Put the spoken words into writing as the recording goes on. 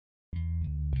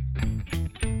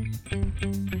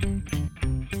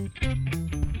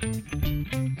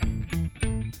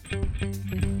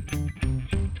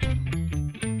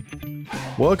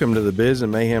Welcome to the Biz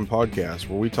and Mayhem podcast,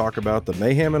 where we talk about the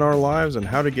mayhem in our lives and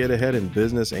how to get ahead in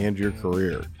business and your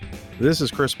career. This is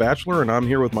Chris Batchelor, and I'm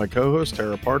here with my co-host,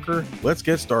 Tara Parker. Let's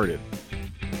get started.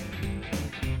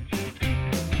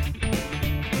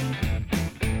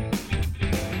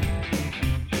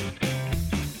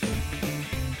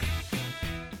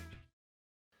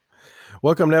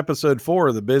 Welcome to episode 4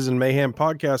 of the Biz and Mayhem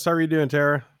podcast. How are you doing,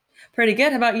 Tara? Pretty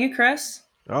good. How about you, Chris?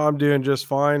 Oh, I'm doing just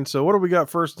fine. So what do we got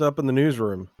first up in the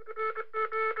newsroom?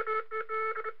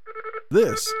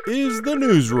 This is the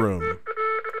newsroom.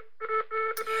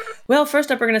 Well,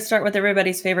 first up, we're going to start with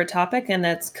everybody's favorite topic, and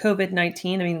that's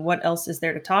COVID-19. I mean, what else is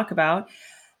there to talk about?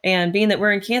 And being that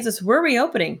we're in Kansas, we're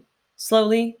reopening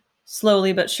slowly,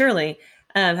 but surely.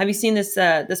 Have you seen this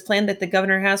plan that the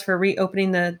governor has for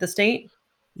reopening the state?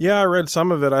 Yeah, I read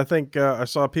some of it. I think I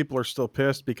saw people are still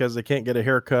pissed because they can't get a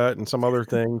haircut and some other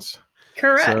things.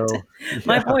 Correct. So, yeah.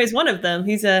 My boy is one of them.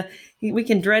 We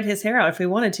can dread his hair out if we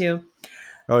wanted to.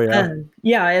 Oh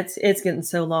yeah. It's getting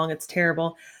so long. It's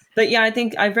terrible. But yeah, I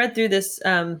think I've read through this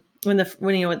when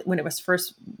it was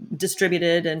first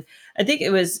distributed, and I think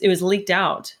it was leaked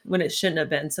out when it shouldn't have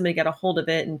been. Somebody got a hold of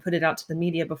it and put it out to the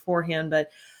media beforehand.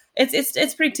 But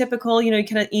it's pretty typical. You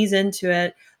kind of ease into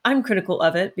it. I'm critical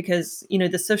of it because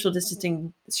the social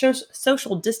distancing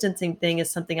thing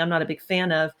is something I'm not a big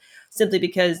fan of, simply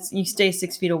because you stay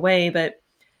 6 feet away, but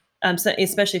so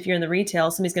especially if you're in the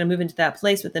retail, somebody's going to move into that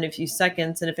place within a few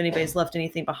seconds. And if anybody's left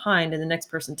anything behind and the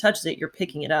next person touches it, you're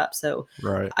picking it up. So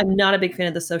right. I'm not a big fan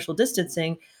of the social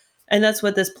distancing. And that's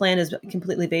what this plan is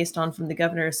completely based on from the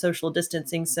governor, is social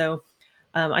distancing. So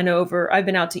I know I've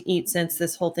been out to eat since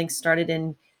this whole thing started,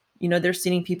 and, they're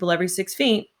seating people every 6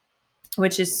 feet,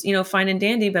 which is, fine and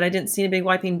dandy, but I didn't see anybody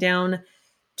wiping down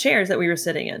chairs that we were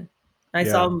sitting in. I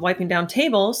saw them wiping down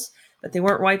tables, but they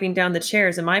weren't wiping down the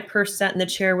chairs. And my purse sat in the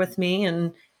chair with me.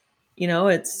 And,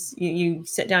 it's you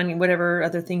sit down and whatever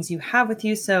other things you have with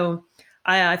you. So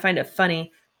I find it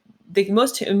funny. The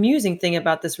most amusing thing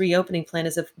about this reopening plan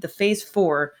is the phase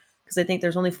 4, because I think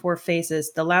there's only 4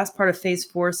 phases. The last part of phase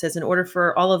 4 says in order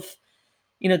for all of,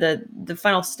 the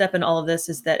final step in all of this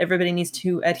is that everybody needs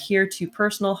to adhere to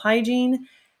personal hygiene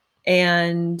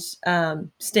and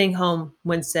staying home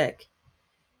when sick.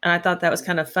 And I thought that was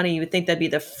kind of funny. You would think that'd be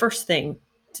the first thing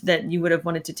that you would have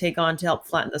wanted to take on to help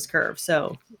flatten this curve.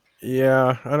 So,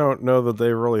 yeah, I don't know that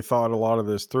they really thought a lot of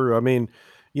this through. I mean,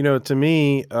 to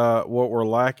me, what we're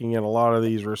lacking in a lot of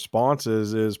these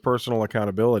responses is personal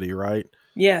accountability, right?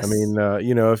 Yes. I mean,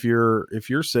 if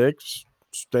you're sick,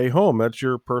 stay home. That's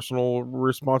your personal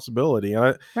responsibility.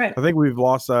 And right. I think we've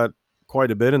lost that quite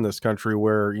a bit in this country,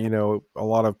 where a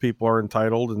lot of people are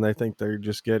entitled and they think they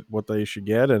just get what they should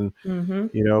get, and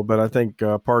but I think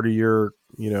part of your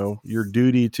your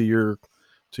duty to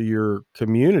your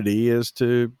community is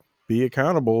to be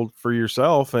accountable for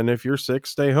yourself, and if you're sick,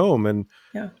 stay home. And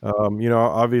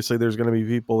obviously there's going to be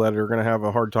people that are going to have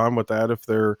a hard time with that if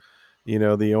they're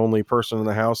the only person in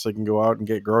the house that can go out and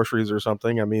get groceries or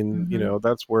something. I mean,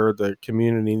 that's where the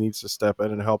community needs to step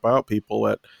in and help out people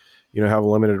that have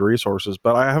limited resources.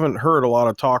 But I haven't heard a lot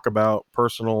of talk about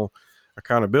personal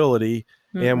accountability.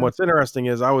 And what's interesting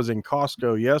is I was in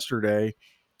Costco yesterday,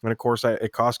 and of course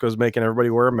Costco's making everybody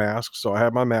wear a mask, so I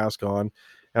had my mask on,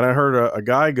 and I heard a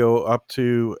guy go up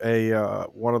to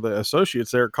one of the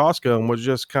associates there at Costco and was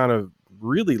just kind of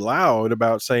really loud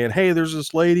about saying, hey, there's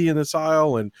this lady in this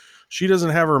aisle and she doesn't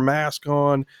have her mask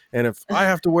on, and if I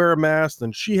have to wear a mask,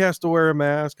 then she has to wear a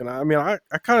mask. And I mean, I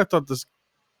kind of thought this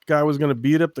guy was going to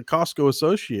beat up the Costco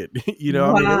associate.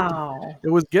 Wow. I mean, it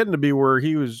was getting to be where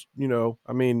he was,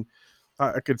 I mean,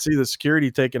 I could see the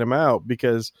security taking him out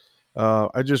because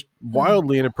I just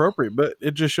wildly inappropriate, but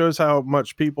it just shows how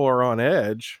much people are on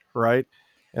edge, right?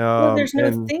 Well, there's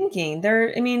no thinking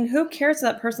there. I mean, who cares if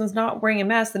that person's not wearing a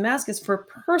mask? The mask is for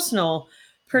personal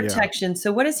protection. Yeah.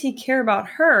 So what does he care about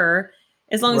her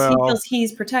as long as he feels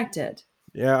he's protected?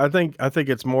 Yeah, I think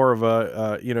it's more of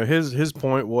a, his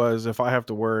point was, if I have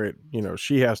to wear it,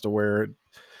 she has to wear it,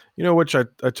 which I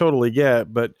totally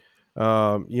get. But,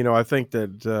 I think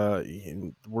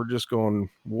that we're just going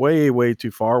way, way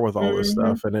too far with all this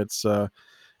stuff. And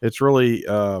it's really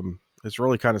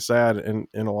kind of sad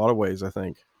in a lot of ways, I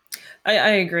think. I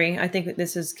agree. I think that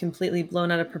this is completely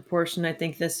blown out of proportion. I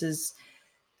think this is,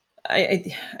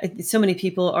 so many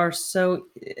people are so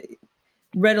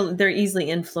readily, they're easily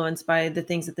influenced by the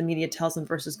things that the media tells them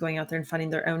versus going out there and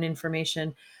finding their own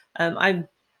information. I'm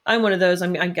one of those.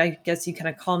 I guess you kind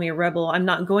of call me a rebel. I'm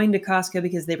not going to Costco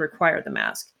because they require the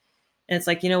mask. And it's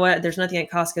like, you know what? There's nothing at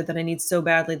Costco that I need so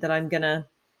badly that I'm going to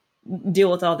deal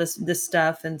with all this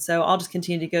stuff. And so I'll just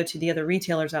continue to go to the other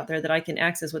retailers out there that I can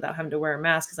access without having to wear a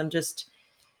mask, because I'm just,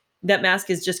 that mask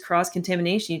is just cross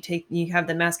contamination. You have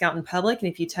the mask out in public,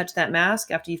 and if you touch that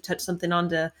mask after you've touched something on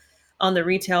the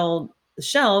retail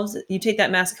shelves, you take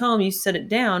that mask home, you set it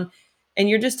down, and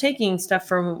you're just taking stuff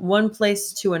from one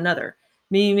place to another.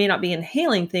 You may not be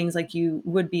inhaling things like you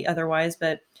would be otherwise,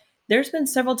 but there's been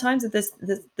several times that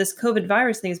this COVID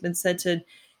virus thing has been said to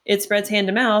it spreads hand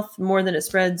to mouth more than it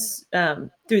spreads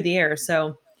through the air.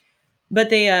 So, but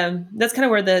they that's kind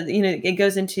of where it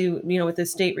goes into with the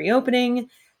state reopening,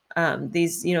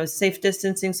 these safe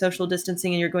distancing, social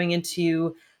distancing, and you're going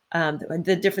into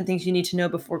the different things you need to know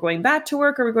before going back to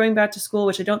work or going back to school,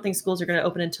 which I don't think schools are going to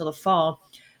open until the fall.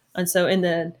 And so in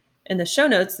the show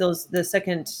notes, there's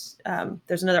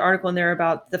another article in there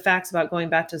about the facts about going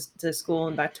back to school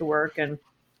and back to work, and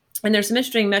there's some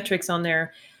interesting metrics on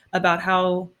there about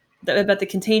about the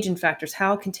contagion factors.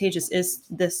 How contagious is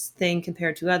this thing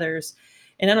compared to others?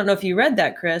 And I don't know if you read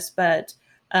that, Chris, but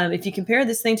if you compare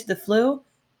this thing to the flu,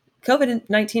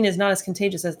 COVID-19 is not as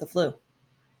contagious as the flu.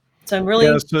 So I'm really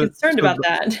concerned about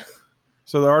that.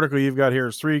 So the article you've got here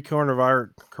is three coronavirus.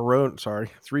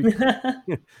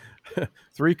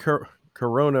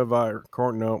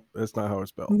 No, that's not how it's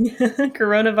spelled.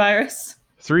 Coronavirus.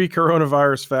 3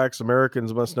 coronavirus facts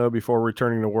Americans must know before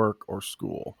returning to work or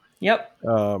school. Yep.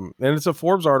 And it's a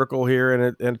Forbes article here,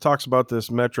 and it talks about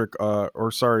this metric,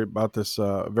 about this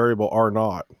variable R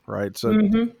naught, right? So,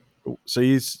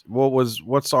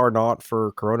 what's R naught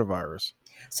for coronavirus?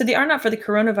 So the R naught for the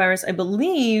coronavirus, I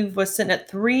believe, was sitting at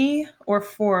 3 or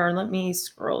 4. Let me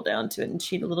scroll down to it and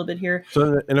cheat a little bit here.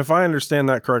 So, and if I understand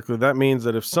that correctly, that means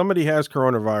that if somebody has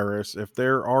coronavirus, if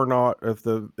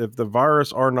the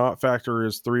virus R naught factor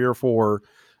is 3 or 4,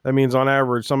 that means on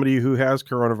average, somebody who has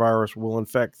coronavirus will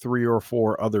infect 3 or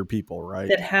 4 other people, right?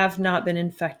 That have not been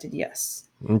infected, yes.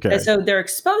 Okay. And so they're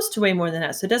exposed to way more than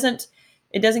that. So it doesn't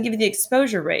give you the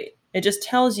exposure rate. It just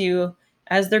tells you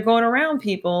as they're going around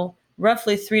people,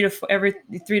 roughly every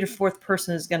 3 to 4th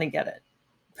person is going to get it.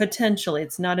 Potentially.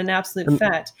 It's not an absolute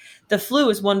fact. The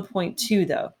flu is 1.2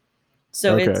 though.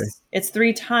 So it's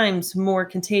 3 times more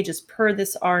contagious per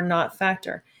this R naught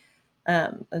factor.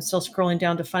 I'm still scrolling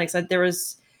down to find it.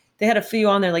 They had a few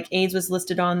on there, like AIDS was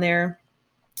listed on there.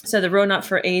 So the R naught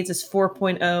for AIDS is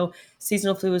 4.0.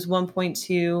 Seasonal flu is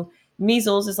 1.2.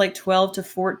 Measles is like 12 to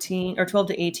 14 or 12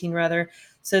 to 18 rather.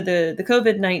 So the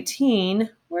COVID-19,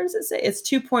 where does it say? It's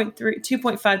 2.5 to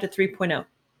 3.0.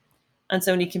 And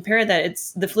so when you compare that,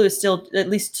 the flu is still at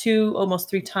least 2, almost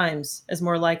 3 times as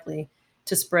more likely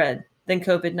to spread than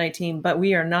COVID-19. But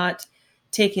we are not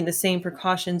taking the same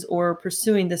precautions or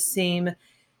pursuing the same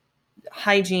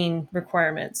hygiene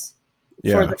requirements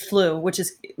for the flu, which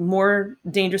is more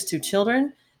dangerous to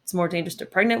children. It's more dangerous to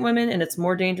pregnant women, and it's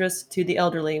more dangerous to the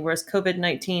elderly. Whereas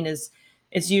COVID-19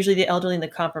 it's usually the elderly and the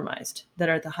compromised that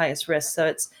are at the highest risk.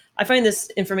 So I find this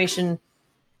information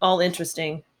all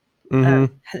interesting,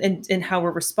 and how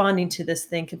we're responding to this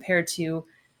thing compared to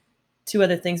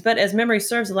other things. But as memory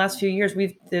serves, the last few years,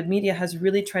 the media has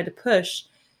really tried to push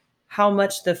how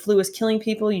much the flu is killing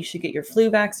people. You should get your flu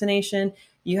vaccination.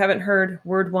 You haven't heard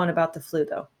word one about the flu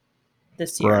though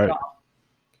this year at all.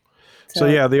 So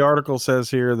yeah, the article says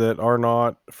here that R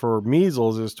naught for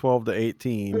measles is 12 to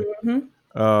 18.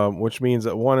 Which means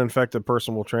that one infected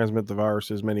person will transmit the virus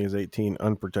to as many as 18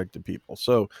 unprotected people.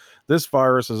 So this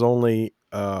virus is only,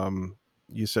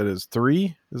 you said is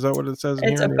 3? Is that what it says?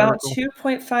 It's about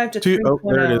 2.5 to 3. Oh,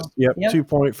 there it is. Yep.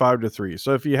 2.5 to 3.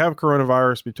 So if you have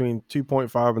coronavirus between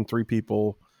 2.5 and 3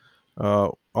 people,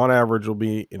 on average will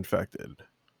be infected.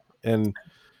 And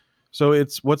so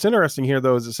what's interesting here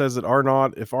though, is it says that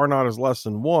if R naught is less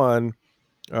than 1,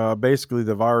 basically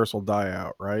the virus will die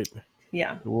out, right?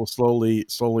 Yeah. It will slowly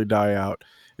die out.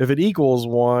 If it equals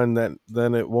 1,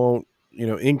 then it won't,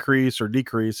 increase or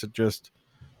decrease. It just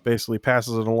basically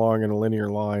passes it along in a linear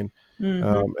line.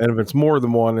 And if it's more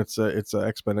than 1, it's an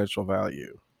exponential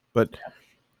value. But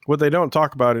what they don't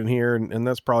talk about in here, and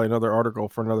that's probably another article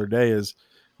for another day, is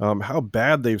how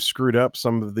bad they've screwed up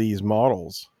some of these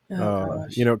models. It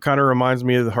kind of reminds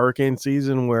me of the hurricane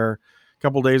season where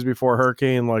couple days before a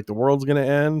hurricane, like the world's going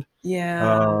to end.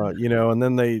 Yeah. And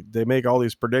then they make all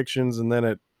these predictions and then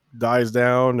it dies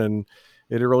down and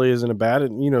it really isn't bad.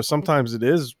 And, sometimes it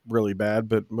is really bad,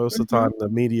 but most of the time the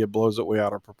media blows it way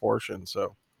out of proportion.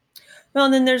 So, well,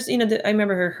 and then there's, I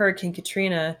remember Hurricane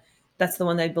Katrina. That's the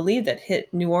one I believe that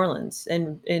hit New Orleans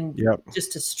and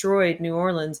just destroyed New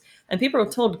Orleans. And people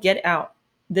were told, get out.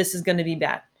 This is going to be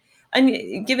bad. I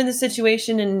mean, given the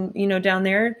situation and, down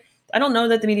there, I don't know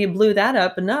that the media blew that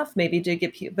up enough maybe to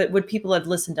get people, but would people have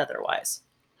listened otherwise?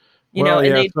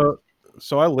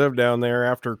 So I lived down there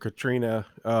after Katrina.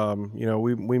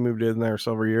 We moved in there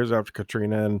several years after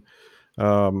Katrina, and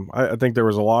I think there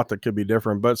was a lot that could be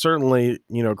different, but certainly,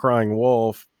 crying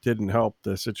wolf didn't help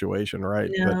the situation, right?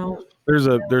 But No.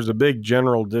 there's a big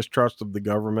general distrust of the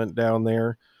government down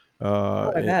there,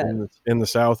 Oh, I bet. in the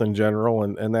South in general,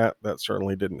 and that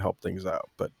certainly didn't help things out.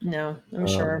 But No, I'm um,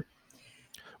 sure.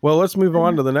 well, let's move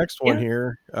on Mhm. to the next one Yeah.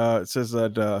 here. It says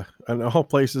that in all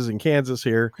places in Kansas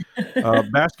here,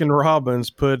 Baskin Robbins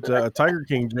put a Tiger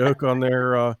King joke on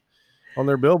their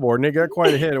billboard, and it got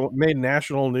quite a hit. It made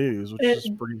national news, which is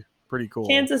It pretty cool.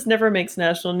 Kansas never makes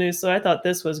national news, so I thought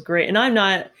this was great. And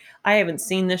I haven't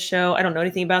seen this show. I don't know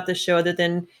anything about this show other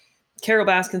than Carol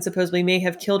Baskin supposedly may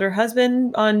have killed her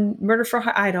husband on Murder for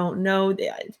Hire. I don't know.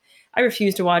 I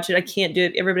refuse to watch it. I can't do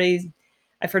it.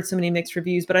 I've heard so many mixed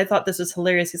reviews, but I thought this was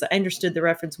hilarious because I understood the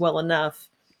reference well enough.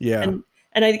 Yeah.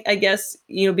 And I guess,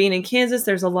 being in Kansas,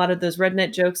 there's a lot of those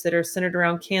redneck jokes that are centered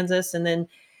around Kansas. And then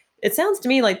it sounds to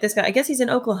me like this guy, I guess he's in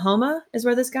Oklahoma, is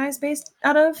where this guy is based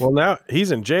out of. Well, now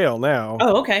he's in jail now.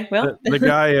 Oh, okay. Well, The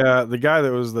guy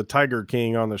that was the Tiger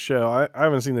King on the show. I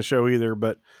haven't seen the show either,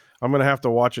 but I'm gonna have to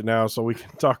watch it now so we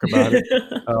can talk about it.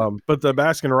 But the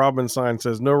Baskin Robbins sign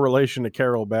says no relation to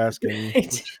Carol Baskin, right.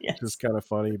 which is Yes. kind of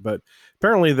funny. But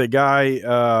apparently the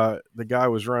guy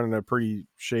was running a pretty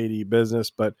shady business.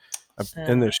 But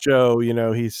in Uh, this show,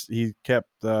 he kept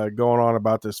going on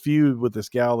about this feud with this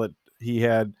gal that he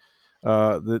had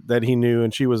that he knew,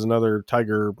 and she was another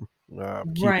tiger keeper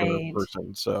right.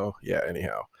 person. So yeah.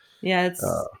 Anyhow, Yeah,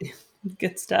 uh, it's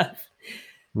good stuff.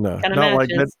 no, Kind of not like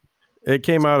that. matches. It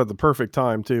came out at the perfect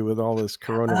time too, with all this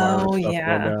coronavirus Oh, stuff going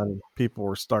yeah. down, and people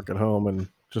were stuck at home, and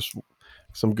just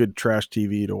some good trash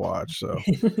TV to watch. So,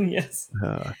 Yes.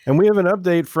 and we have an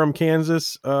update from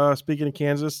Kansas. Speaking of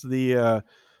Kansas, the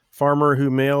farmer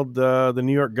who mailed the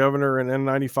New York governor an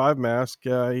N95 mask,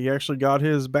 he actually got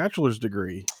his bachelor's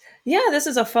degree. Yeah, this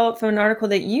is a follow-up from an article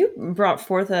that you brought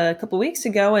forth a couple weeks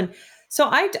ago. And so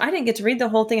I didn't get to read the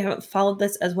whole thing. I haven't followed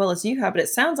this as well as you have, but it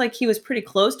sounds like he was pretty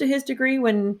close to his degree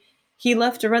when he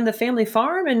left to run the family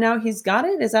farm and now he's got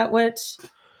it. Is that what's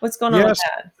going on with Yes.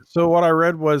 that? So what I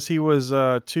read was he was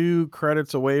 2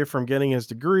 credits away from getting his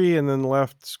degree, and then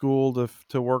left school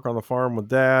to work on the farm with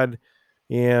dad.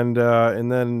 And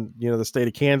then the state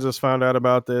of Kansas found out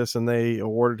about this, and they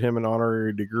awarded him an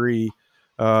honorary degree.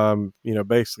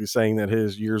 Basically saying that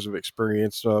his years of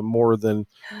experience more than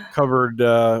covered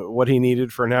what he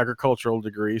needed for an agricultural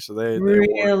degree. So they awarded that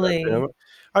to him. Really?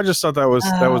 I just thought that was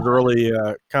Ah, a really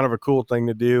kind of a cool thing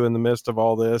to do in the midst of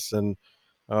all this. And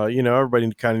everybody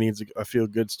kind of needs a feel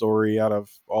good story out of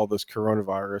all this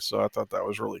coronavirus. So I thought that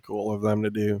was really cool of them to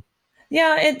do.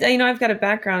 yeah, I've got a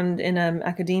background in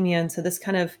academia, and so this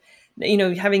kind of,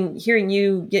 having hearing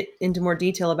you get into more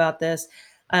detail about this,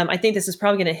 I think this is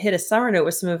probably going to hit a sour note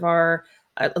with some of our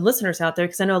listeners out there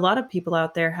because I know a lot of people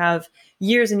out there have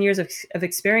years and years of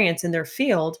experience in their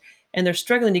field, and they're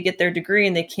struggling to get their degree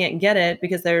and they can't get it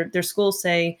because their schools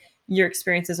say your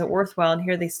experience isn't worthwhile, and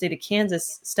here the state of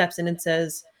Kansas steps in and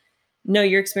says, no,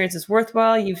 your experience is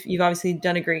worthwhile. You've obviously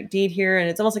done a great deed here, and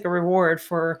it's almost like a reward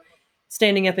for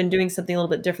standing up and doing something a little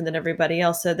bit different than everybody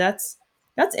else. So that's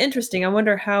interesting. I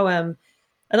wonder how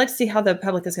I'd like to see how the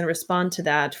public is going to respond to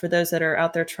that for those that are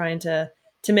out there trying to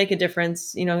make a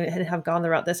difference, and have gone the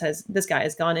route this guy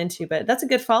has gone into. But that's a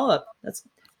good follow up.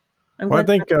 I'm Well, I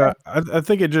glad. think I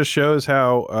think it just shows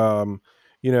how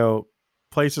you know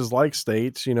places like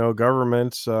states,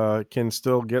 governments can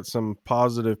still get some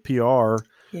positive PR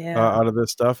Yeah. out of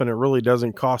this stuff, and it really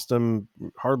doesn't cost them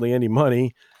hardly any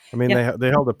money. I mean, Yeah. they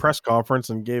held a press conference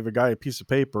and gave a guy a piece of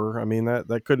paper. I mean,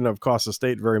 that couldn't have cost the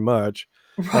state very much,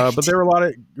 but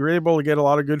Right. were able to get a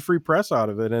lot of good free press out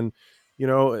of it. And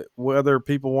whether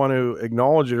people want to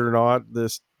acknowledge it or not,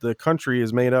 the country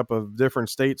is made up of different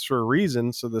states for a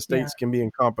reason, so the Yeah. states can be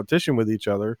in competition with each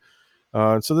other.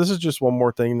 So this is just one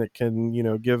more thing that can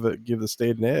give the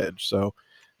state an edge. So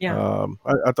Yeah.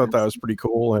 I thought that was pretty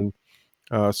cool. And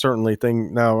certainly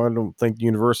thing now, I don't think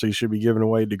universities should be giving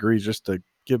away degrees just to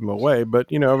give them away, but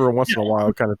every once in a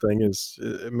while kind of thing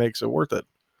it makes it worth it.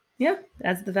 Yeah.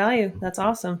 That's the value. That's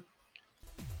awesome.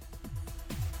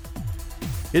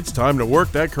 It's time to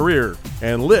work that career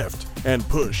and lift and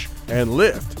push and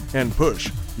lift and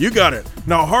push. You got it.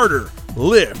 Now harder.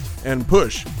 Lift and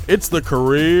push. It's the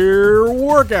career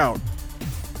workout.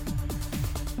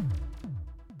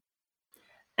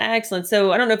 Excellent.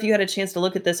 So I don't know if you had a chance to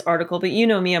look at this article, but you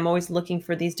know me, I'm always looking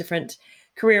for these different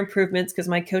career improvements because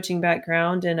my coaching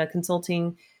background and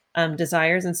consulting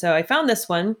desires. And so I found this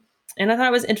one and I thought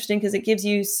it was interesting because it gives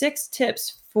you 6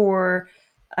 tips for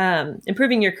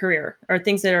improving your career or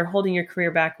things that are holding your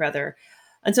career back, rather.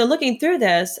 And so looking through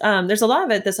this, there's a lot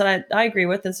of it that I agree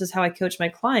with. This is how I coach my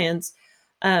clients.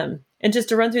 And just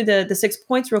to run through the 6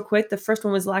 points real quick, the first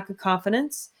one was lack of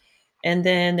confidence. And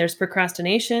then there's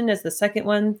procrastination as the second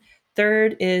one.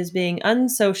 Third is being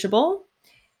unsociable.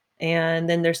 And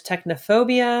then there's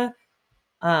technophobia,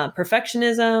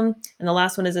 perfectionism. And the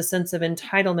last one is a sense of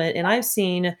entitlement. And I've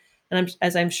seen,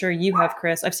 as I'm sure you have,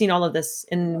 Chris, I've seen all of this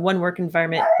in one work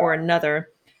environment or another.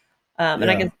 And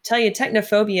I Yeah. can tell you,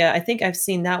 technophobia, I think I've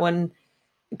seen that one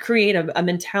create a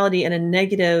mentality and a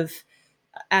negative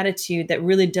attitude that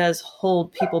really does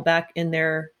hold people back in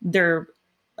their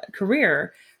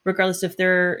career, regardless if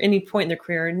they're any point in their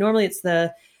career. Normally, it's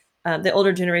the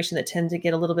older generation that tend to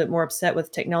get a little bit more upset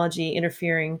with technology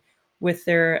interfering with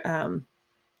their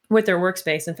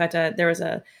workspace. In fact, there was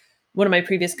one of my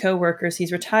previous coworkers.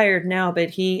 He's retired now, but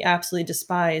he absolutely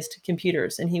despised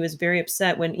computers, and he was very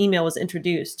upset when email was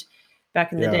introduced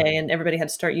back in the Yeah. day, and everybody had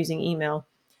to start using email.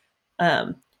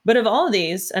 But of all of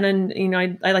these, and then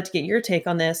I like to get your take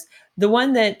on this. The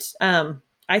one that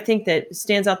I think that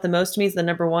stands out the most to me is the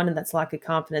number one, and that's lack of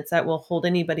confidence. That will hold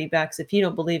anybody back. So if you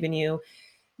don't believe in you,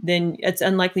 then it's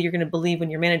unlikely you're going to believe when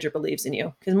your manager believes in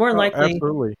you. Because more than Oh, likely,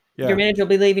 absolutely. your Yeah. manager will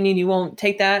believe in you, and you won't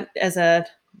take that as a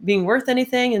being worth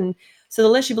anything. And so the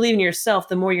less you believe in yourself,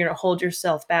 the more you're going to hold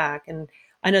yourself back. And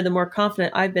I know the more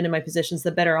confident I've been in my positions,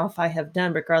 the better off I have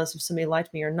done, regardless if somebody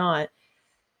liked me or not.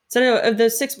 So of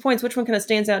those 6 points, which one kind of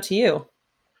stands out to you?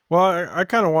 Well, I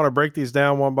kind of want to break these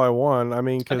down one by one. I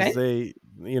mean, because Okay. they,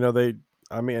 you know, they,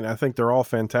 I mean, I think they're all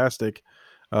fantastic.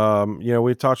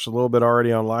 We touched a little bit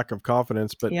already on lack of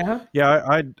confidence, but Yeah.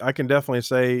 yeah, I can definitely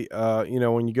say,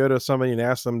 when you go to somebody and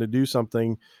ask them to do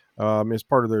something as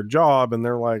part of their job, and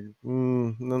they're like,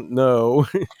 no,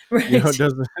 it Right.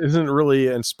 doesn't isn't really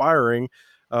inspiring.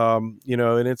 And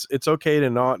it's okay to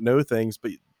not know things,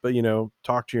 but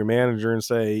talk to your manager and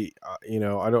say,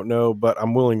 I don't know, but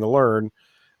I'm willing to learn.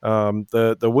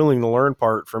 The willing to learn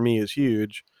part for me is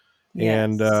huge,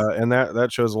 and Yes. that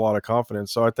shows a lot of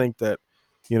confidence. So I think that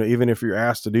even if you're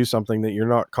asked to do something that you're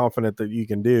not confident that you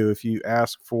can do, if you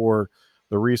ask for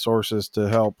the resources to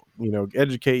help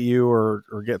educate you or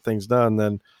get things done,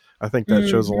 then I think that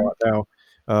shows a Hmm. lot.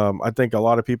 Now, I think a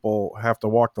lot of people have to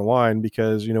walk the line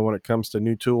because when it comes to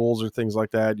new tools or things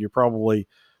like that, you're probably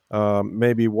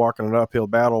maybe walking an uphill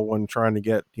battle when trying to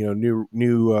get new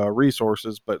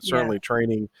resources, but Yeah. certainly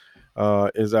training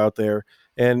is out there.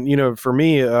 And for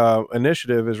me,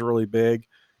 initiative is really big.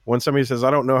 When somebody says,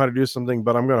 "I don't know how to do something,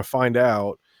 but I'm going to find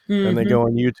out," and they Hmm. go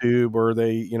on YouTube or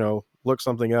they look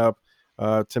something up,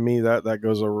 to me that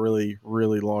goes a really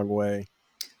really long way.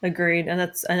 Agreed. And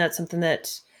that's something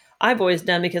that I've always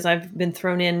done because I've been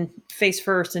thrown in face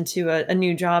first into a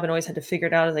new job and always had to figure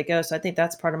it out as I go. So I think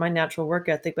that's part of my natural work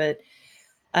ethic. But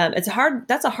it's hard.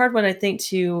 That's a hard one, I think.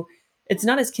 It's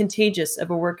not as contagious of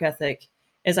a work ethic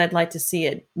as I'd like to see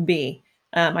it be.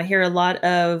 I hear a lot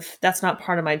of that's not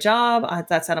part of my job.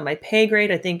 That's out of my pay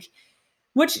grade. I think,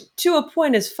 which to a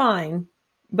point is fine,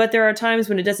 but there are times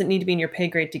when it doesn't need to be in your pay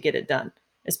grade to get it done,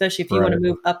 especially if you want to Right.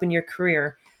 move up in your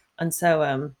career. And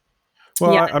so,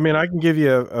 Well, yeah, I mean, I can give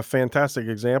you a fantastic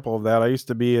example of that. I used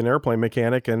to be an airplane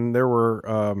mechanic, and there were,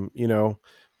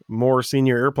 more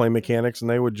senior airplane mechanics, and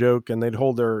they would joke and they'd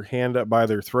hold their hand up by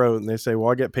their throat and they say,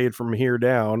 "Well, I get paid from here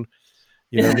down,"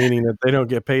 meaning that they don't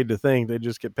get paid to think; they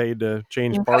just get paid to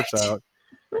change parts right. out.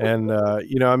 And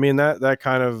I mean that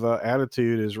kind of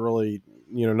attitude is really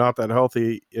not that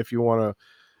healthy if you want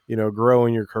to grow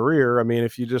in your career. I mean,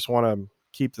 if you just want to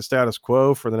keep the status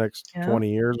quo for the next Yeah.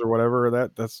 20 years or whatever,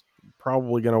 that's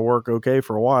probably going to work okay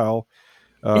for a while.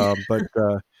 But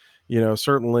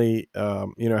certainly,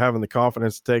 having the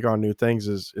confidence to take on new things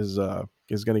is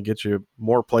going to get you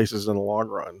more places in the long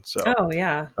run. So, Oh,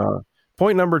 yeah. uh,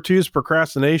 point number two is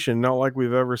procrastination. Not like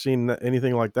we've ever seen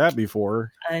anything like that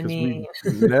before, I because we mean,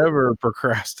 never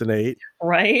procrastinate.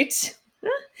 right?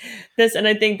 And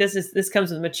I think this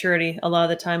comes with maturity. A lot of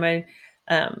the time,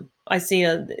 I see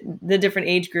the different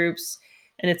age groups,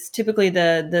 and it's typically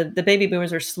the baby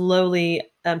boomers are slowly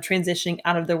transitioning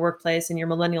out of their workplace, and your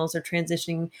millennials are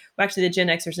transitioning. Well, actually, the Gen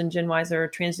Xers and Gen Ys are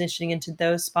transitioning into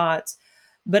those spots.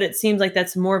 But it seems like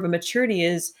that's more of a maturity.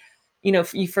 Is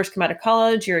if you first come out of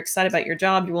college, you're excited about your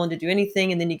job, you're willing to do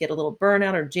anything, and then you get a little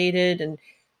burnout or jaded, and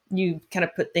you kind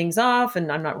of put things off,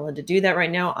 and I'm not willing to do that right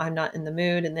now. I'm not in the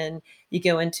mood. And then you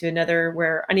go into another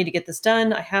where I need to get this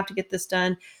done. I have to get this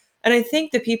done. And I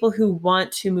think the people who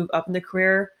want to move up in the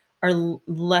career are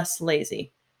less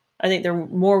lazy. I think they're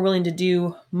more willing to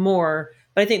do more.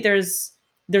 But I think there's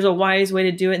a wise way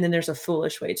to do it, and then there's a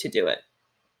foolish way to do it.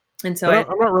 And so But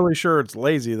I I'm not really sure it's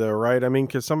lazy though, right? I mean,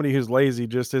 because somebody who's lazy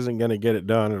just isn't going to get it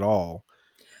done at all.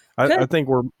 I could think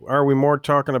are we more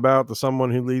talking about the someone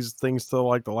who leaves things till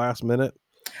like the last minute?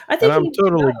 I And think you I'm need to do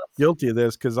totally both. guilty of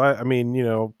this because I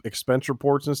mean, expense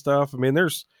reports and stuff. I mean,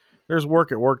 there's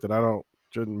work at work that I don't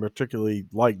shouldn't particularly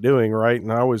like doing, right?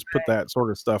 And I always put that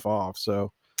sort of stuff off.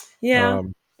 So, Yeah.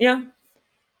 um, Yeah.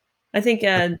 I think,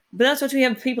 I- but that's what we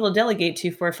have people to delegate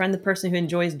to for. Find the person who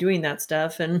enjoys doing that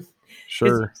stuff, and because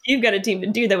sure. you've got a team to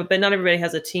do that, but not everybody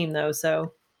has a team though.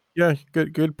 So Yeah,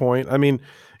 good point. I mean,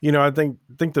 I think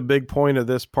the big point of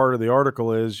this part of the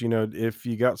article is, if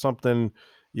you got something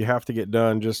you have to get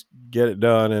done, just get it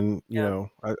done. And, yeah.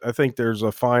 I think there's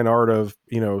a fine art of,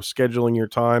 scheduling your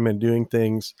time and doing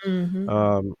things, Hmm.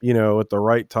 at the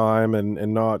right time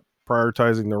and not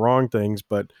prioritizing the wrong things,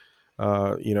 but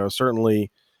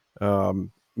certainly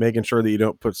making sure that you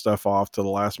don't put stuff off to the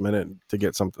last minute to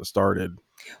get something started.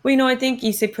 Well, I think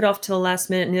you say put off to the last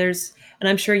minute, and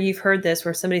I'm sure you've heard this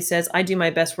where somebody says, "I do my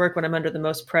best work when I'm under the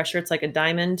most pressure." It's like a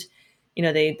diamond.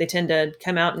 They tend to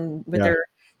come out and with Yeah. their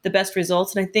the best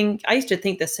results. And I think I used to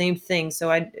think the same thing. So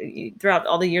throughout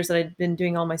all the years that I'd been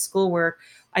doing all my schoolwork,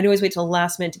 I'd always wait till the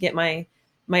last minute to get my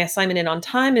assignment in on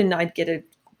time, and I'd get a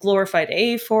glorified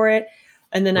A for it.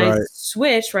 And then I Right.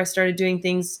 switched where I started doing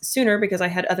things sooner because I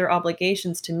had other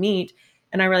obligations to meet,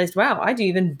 and I realized, wow, I do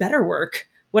even better work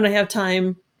when I have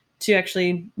time to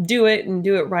actually do it and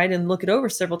do it right and look it over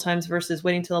several times versus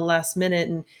waiting till the last minute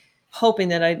and hoping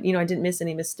that I didn't miss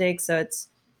any mistakes. So I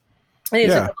think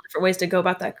there's a Yeah. couple different ways to go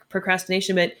about that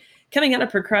procrastination, but coming out of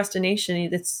procrastination,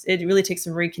 it really takes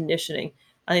some reconditioning.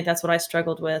 I think that's what I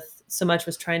struggled with so much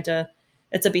was trying to.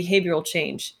 It's a behavioral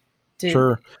change. To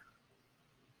Sure.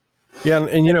 Yeah,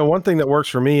 and one thing that works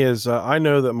for me is I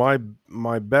know that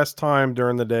my best time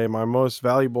during the day, my most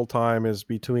valuable time is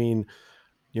between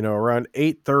around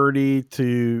 8:30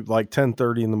 to like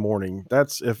 10:30 in the morning.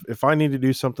 That's if I need to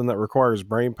do something that requires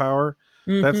brain power,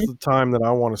 that's Mhm. the time that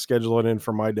I want to schedule it in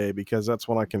for my day because that's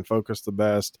when I can focus the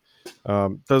best.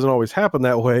 Doesn't always happen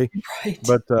that way, Right.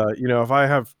 but if I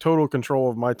have total control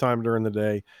of my time during the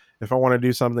day, if I want to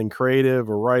do something creative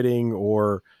or writing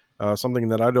or something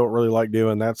that I don't really like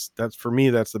doing, that's for me.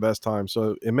 That's the best time.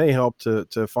 So it may help to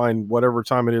find whatever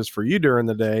time it is for you during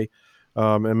the day,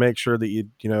 and make sure that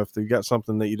if you got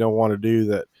something that you don't want to do,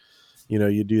 that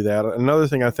you do that. Another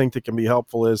thing I think that can be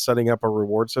helpful is setting up a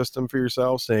reward system for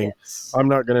yourself, saying, Yes. "I'm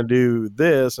not going to do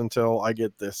this until I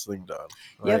get this thing done,"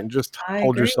 right? Yep. And just I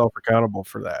hold agree. yourself accountable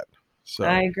for that. I So.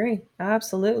 agree. All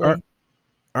Absolutely.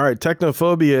 all right,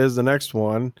 technophobia is the next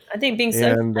one, I think being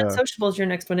and, unsociable is your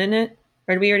next one, isn't it?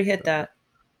 Or did we already hit that?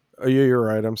 oh, yeah, you're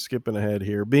right, I'm skipping ahead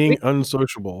here. Being We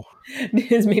unsociable.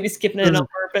 is maybe skipping it This on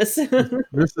purpose.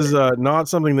 this is, not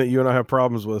something that you and I have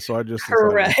problems with, so I just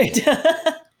decided to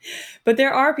Correct. But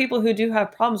there are people who do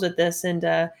have problems with this, and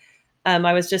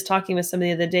I was just talking with somebody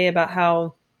the other day about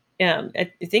how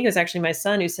I think it was actually my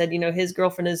son who said, his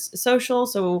girlfriend is social,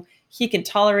 so he can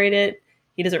tolerate it.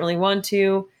 He doesn't really want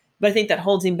to, but I think that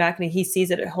holds him back, and he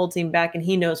sees it holds him back, and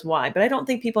he knows why. But I don't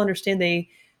think people understand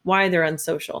why they're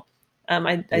unsocial.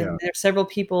 yeah, There's several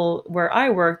people where I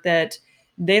work that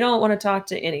they don't want to talk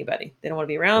to anybody. They don't want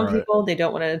to be around right, people. They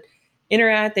don't want to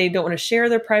interact. They don't want to share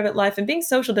their private life. And being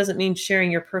social doesn't mean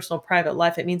sharing your personal private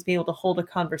life. It means being able to hold a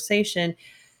conversation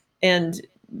and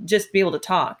just be able to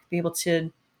talk, be able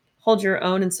to hold your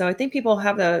own. And so I think people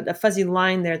have a fuzzy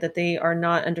line there that they are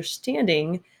not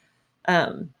understanding.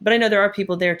 But I know there are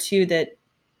people there too that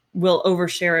will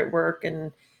overshare at work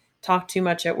and talk too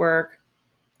much at work.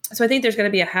 So I think there's going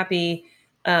to be a happy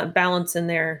balance in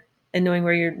there and knowing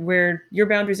where your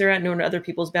boundaries are at, knowing other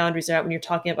people's boundaries are at when you're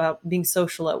talking about being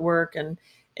social at work and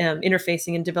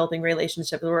interfacing and developing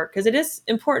relationships at work. Because it is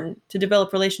important to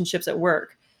develop relationships at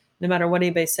work, no matter what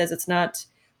anybody says. It's not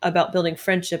about building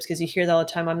friendships because you hear that all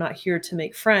the time. I'm not here to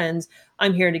make friends.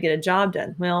 I'm here to get a job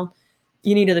done. Well,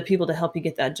 you need other people to help you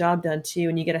get that job done too,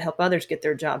 and you got to help others get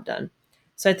their job done.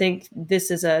 So I think this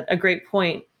is a great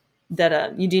point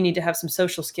that you do need to have some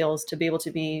social skills to be able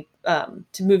to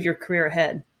move your career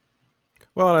ahead.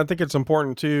 well, and I think it's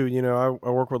important too, I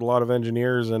work with a lot of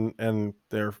engineers and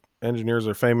their engineers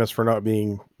are famous for not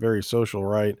being very social,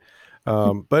 right?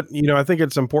 But, I think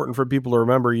it's important for people to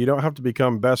remember you don't have to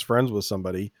become best friends with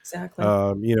somebody. Exactly.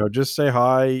 Just say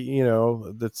hi,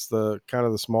 that's the kind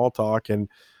of the small talk. And,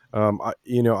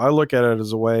 I look at it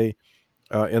as a way,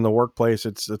 in the workplace,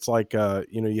 it's like,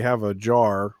 you have a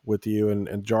jar with you,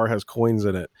 and jar has coins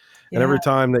in it. And Yeah. every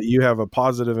time that you have a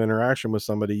positive interaction with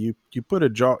somebody, you put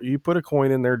a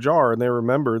coin in their jar, and they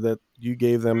remember that you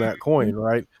gave them that Mhm. coin,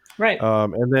 right? Right.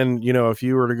 And then, if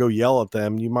you were to go yell at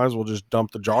them, you might as well just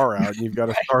dump the jar out, and you've got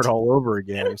to start Right. all over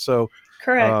again. So,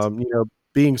 Correct.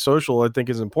 being social, I think,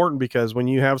 is important because when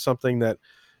you have something that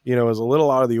is a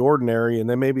little out of the ordinary, and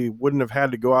they maybe wouldn't have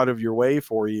had to go out of your way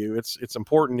for you. It's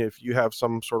important if you have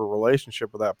some sort of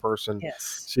relationship with that person,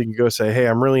 Yes. so you can go say, hey,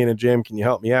 I'm really in a jam, can you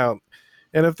help me out?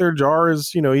 And if their jar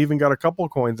is, even got a couple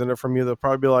of coins in it from you, they'll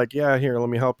probably be like, yeah, here, let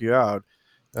me help you out.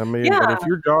 I mean, but if Yeah.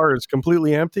 your jar is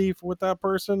completely empty with that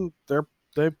person,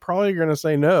 they're probably going to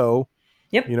say no,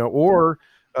 Yep. or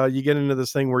you get into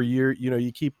this thing where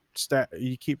you keep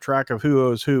track of who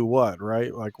owes who what,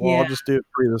 right? Like, well, I'll Yeah. just do it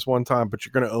for you this one time, but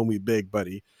you're going to owe me big,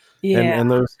 buddy. And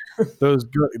Yeah.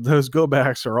 those go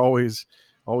backs are always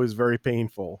very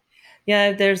painful.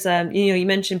 Yeah, there's you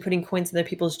mentioned putting coins in other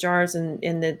people's jars and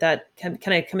that kind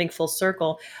of coming full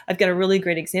circle. I've got a really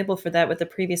great example for that with a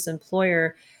previous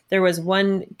employer. There was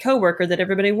one coworker that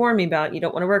everybody warned me about. You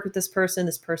don't want to work with this person.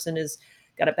 This person is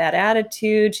got a bad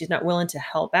attitude. She's not willing to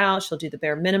help out. She'll do the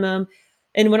bare minimum.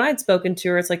 And when I'd spoken to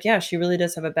her, it's like, yeah, she really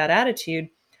does have a bad attitude.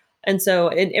 And so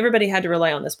everybody had to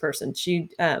rely on this person. She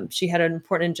had an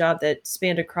important job that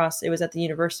spanned across. It was at the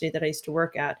university that I used to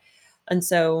work at, and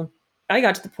so I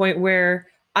got to the point where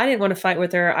I didn't want to fight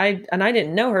with her. I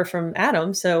didn't know her from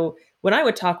Adam, so when I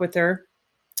would talk with her,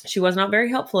 she was not very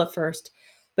helpful at first.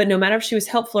 But no matter if she was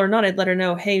helpful or not, I'd let her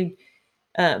know, hey,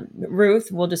 Ruth.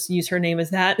 We'll just use her name as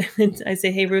that. I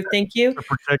say, hey, Ruth, thank you. To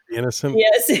protect the innocent.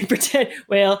 Yes, pretend.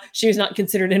 Well, she was not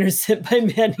considered innocent by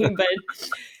many, but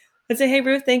I'd say, "Hey,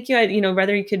 Ruth, thank you.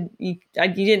 Whether you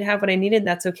didn't have what I needed,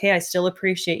 that's okay. I still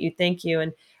appreciate you. Thank you."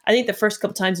 And I think the first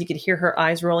couple times you could hear her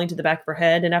eyes rolling to the back of her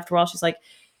head, and after a while, she's like,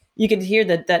 you could hear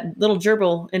that little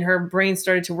gerbil in her brain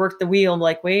started to work the wheel. I'm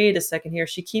like, wait a second here.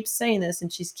 She keeps saying this,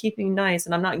 and she's keeping nice,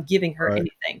 and I'm not giving her Right.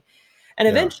 anything. And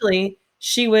Yeah. eventually,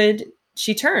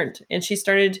 she turned and she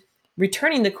started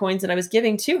returning the coins that I was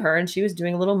giving to her, and she was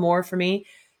doing a little more for me.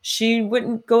 She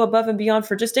wouldn't go above and beyond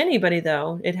for just anybody,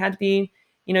 though. It had to be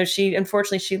she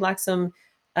unfortunately she lacked some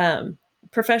um,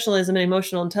 professionalism and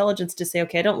emotional intelligence to say,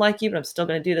 okay, I don't like you, but I'm still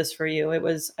going to do this for you. It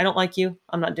was, I don't like you,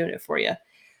 I'm not doing it for you.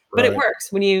 But it Right. works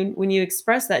when you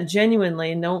express that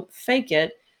genuinely and don't fake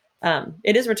it.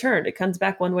 It is returned. It comes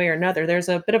back one way or another. There's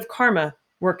a bit of karma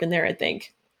work in there, I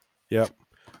think. Yep.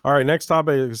 All right. Next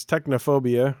topic is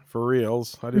technophobia for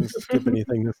reals. I didn't skip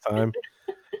anything this time.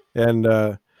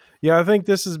 And yeah, I think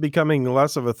this is becoming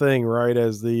less of a thing, right?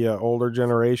 As the older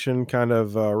generation kind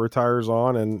of retires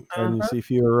on, and you Uh-huh. see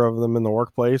fewer of them in the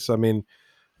workplace. I mean,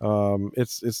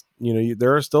 it's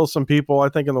there are still some people I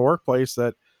think in the workplace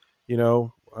that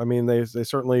I mean they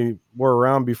certainly were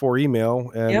around before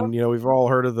email, Yep. and we've all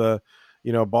heard of the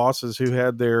bosses who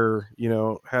had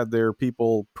their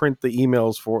people print the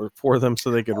emails for them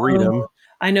so they could read them. Oh,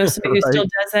 I know somebody who still Right.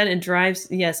 does that and drives.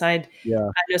 Yes, Yeah.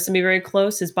 I know somebody very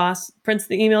close. His boss prints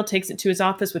the email, takes it to his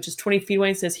office, which is 20 feet away,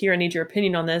 and says, "Here, I need your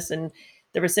opinion on this." And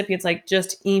the recipient's like,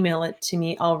 "Just email it to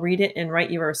me. I'll read it and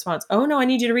write you a response." "Oh no, I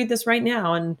need you to read this right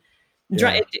now." And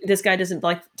Yeah. this guy doesn't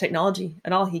like technology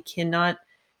at all. He cannot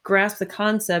grasp the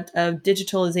concept of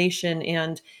digitalization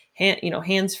and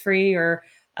hands free or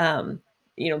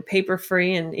paper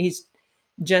free, and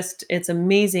it's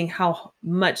amazing how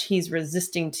much he's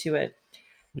resisting to it.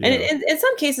 And Yeah. in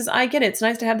some cases, I get it. It's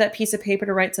nice to have that piece of paper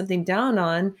to write something down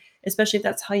on, especially if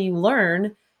that's how you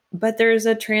learn. But there's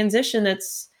a transition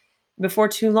that's before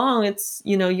too long. It's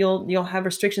you'll have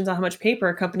restrictions on how much paper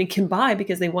a company can buy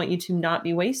because they want you to not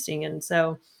be wasting. And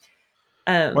so,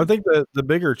 Well, I um, think the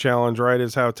bigger challenge, right,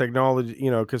 is how technology,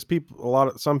 because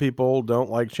some people don't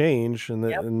like change,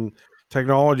 yep, and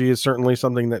technology is certainly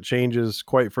something that changes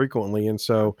quite frequently, and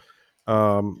so,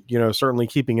 certainly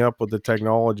keeping up with the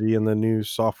technology and the new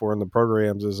software and the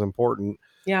programs is important.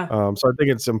 yeah, So I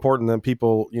think it's important that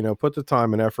people, put the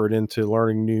time and effort into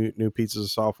learning new pieces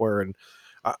of software. And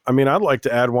I mean, I'd like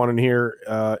to add one in here,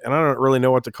 and I don't really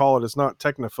know what to call it. It's not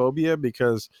technophobia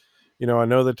because, I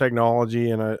know the technology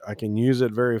and I can use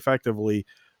it very effectively.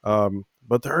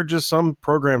 But there are just some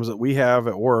programs that we have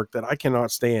at work that I cannot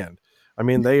stand. I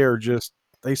mean, they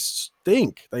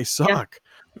stink, they yeah, suck,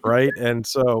 right? And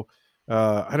so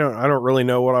I don't really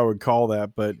know what I would call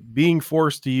that, but being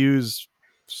forced to use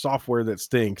software that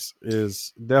stinks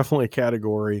is definitely a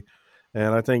category.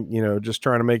 And I think, just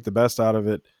trying to make the best out of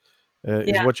it is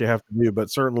yeah, what you have to do. But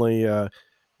certainly,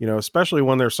 especially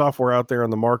when there's software out there on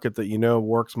the market that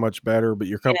works much better, but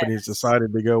your company's yes.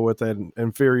 decided to go with an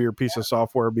inferior piece of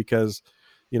software because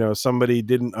somebody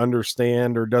didn't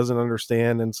understand or doesn't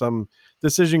understand, and some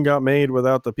decision got made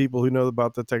without the people who know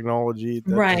about the technology. That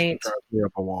just Right. drives me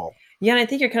up a wall. Yeah, and I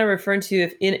think you're kind of referring to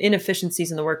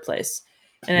inefficiencies in the workplace.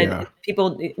 And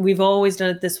Yeah. we've always done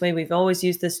it this way. We've always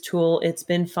used this tool. It's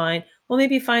been fine. Well,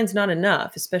 maybe fine's not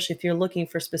enough, especially if you're looking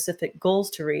for specific goals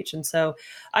to reach. And so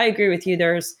I agree with you.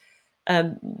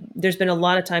 Um, there's been a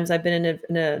lot of times I've been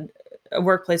in a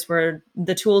workplace where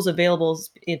the tools available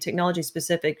in technology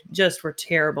specific just were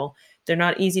terrible. They're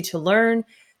not easy to learn.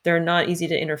 They're not easy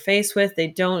to interface with. They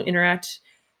don't interact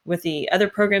with the other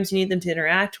programs you need them to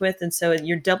interact with. And so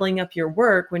you're doubling up your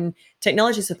work when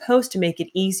technology is supposed to make it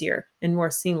easier and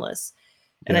more seamless.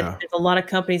 And I think Yeah. there's a lot of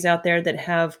companies out there that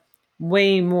have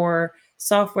way more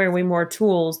software, way more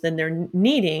tools than they're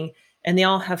needing. And they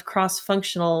all have cross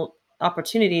functional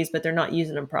opportunities, but they're not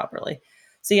using them properly.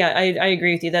 So yeah, I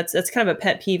agree with you. That's kind of a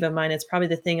pet peeve of mine. It's probably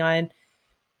the thing I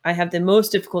have the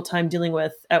most difficult time dealing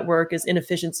with at work is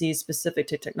inefficiencies specific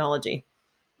to technology.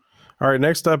 All right.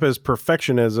 Next up is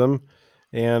perfectionism.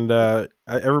 And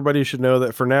everybody should know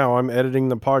that for now, I'm editing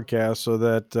the podcast so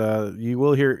that you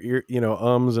will hear,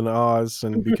 ums and ahs.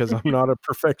 And because I'm not a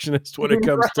perfectionist when it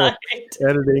comes to Right.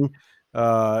 editing,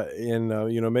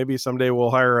 maybe someday we'll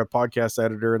hire a podcast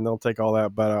editor and they'll take all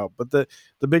that butt out. But the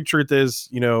big truth is,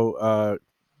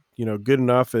 good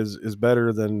enough is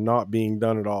better than not being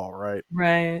done at all. Right.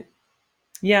 Right.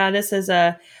 Yeah, I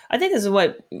think this is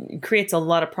what creates a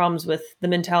lot of problems with the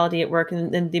mentality at work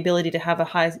and the ability to have a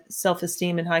high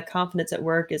self-esteem and high confidence at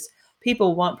work is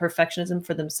people want perfectionism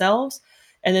for themselves.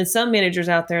 And then some managers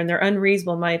out there, and they're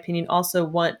unreasonable, in my opinion, also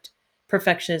want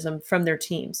perfectionism from their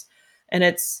teams. And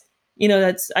it's,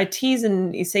 that's, I tease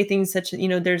and say things such,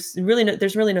 there's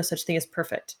really no such thing as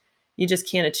perfect. You just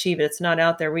can't achieve it. It's not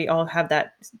out there. We all have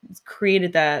that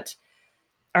created that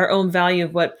our own value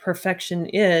of what perfection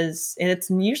is, and it's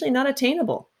usually not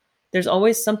attainable. There's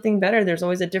always something better. There's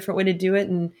always a different way to do it,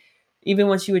 and even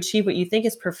once you achieve what you think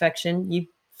is perfection, you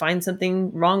find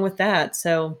something wrong with that.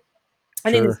 So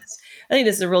I think this Sure. is, I think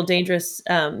this is a real dangerous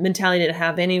mentality to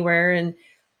have anywhere, and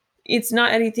it's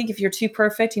not. I think if you're too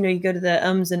perfect, you go to the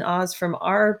ums and ahs from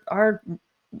our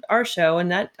show,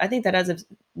 and that I think that adds a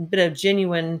bit of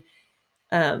genuine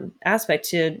aspect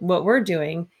to what we're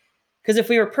doing. Because if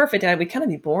we were perfect at it, we'd kind of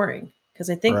be boring. Because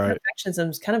I think Right. perfectionism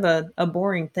is kind of a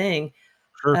boring thing.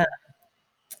 Sure. Uh,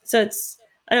 so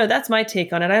I know that's my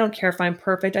take on it. I don't care if I'm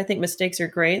perfect. I think mistakes are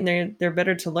great and they're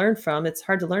better to learn from. It's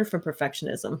hard to learn from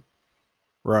perfectionism.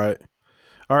 Right.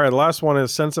 All right. The last one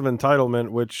is sense of entitlement,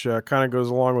 which kind of goes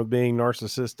along with being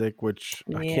narcissistic, which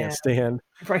I can't Yeah, stand.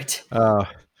 right. Uh,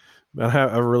 I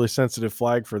have a really sensitive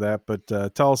flag for that. But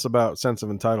tell us about sense of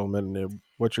entitlement and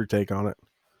what's your take on it?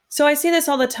 So I see this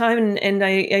all the time, and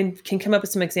I can come up with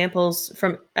some examples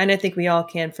from, and I think we all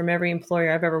can, from every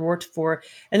employer I've ever worked for.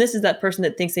 And this is that person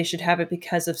that thinks they should have it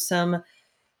because of some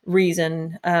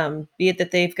reason, be it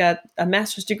that they've got a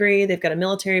master's degree, they've got a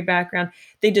military background,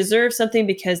 they deserve something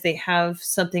because they have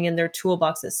something in their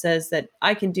toolbox that says that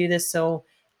I can do this, so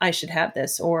I should have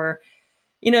this. Or,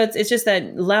 it's just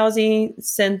that lousy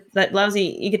sense, that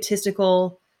lousy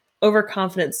egotistical,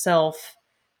 overconfident self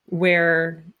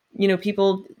where,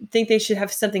 people think they should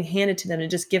have something handed to them and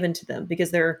just given to them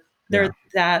because they're Yeah.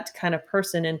 that kind of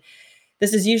person. And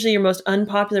this is usually your most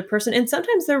unpopular person. And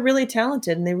sometimes they're really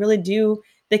talented and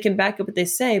they can back up what they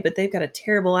say, but they've got a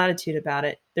terrible attitude about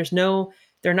it.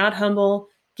 They're not humble.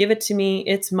 Give it to me.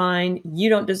 It's mine. You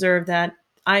don't deserve that.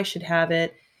 I should have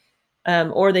it.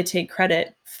 Or they take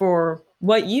credit for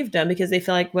what you've done because they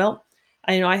feel like, well,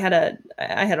 I had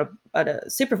a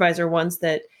supervisor once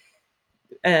that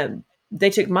they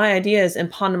took my ideas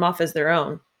and pawned them off as their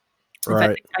own. In fact,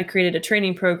 Right. I created a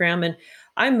training program, and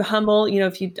I'm humble.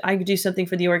 If I could do something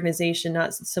for the organization,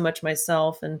 not so much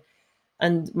myself.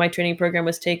 And my training program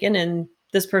was taken, and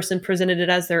this person presented it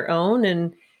as their own,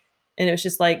 and it was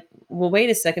just like, well, wait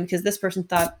a second, because this person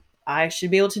thought I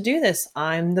should be able to do this.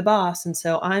 I'm the boss, and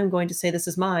so I'm going to say this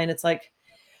is mine. It's like,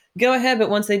 go ahead, but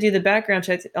once they do the background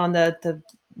check on the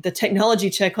technology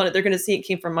check on it, they're going to see it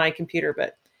came from my computer.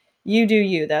 But you do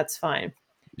you. That's fine.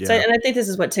 So, Yeah. and I think this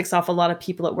is what ticks off a lot of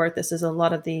people at work. This is a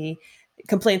lot of the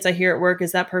complaints I hear at work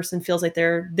is that person feels like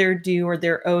they're due or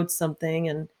they're owed something,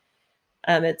 and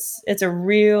it's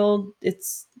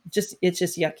just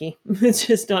yucky. It's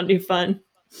just not new fun.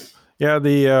 Yeah,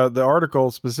 the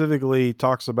article specifically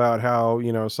talks about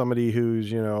how somebody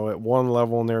who's at one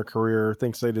level in their career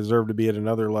thinks they deserve to be at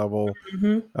another level.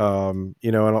 Hmm. And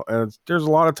there's a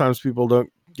lot of times people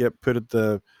don't get put at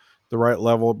the right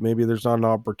level. Maybe there's not an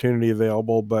opportunity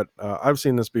available, but I've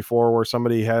seen this before where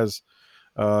somebody has,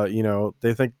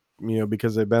 they think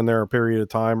because they've been there a period of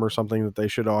time or something that they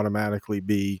should automatically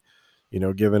be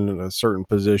given a certain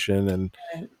position. And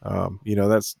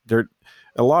that's there.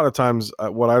 A lot of times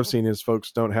what I've seen is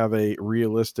folks don't have a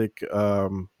realistic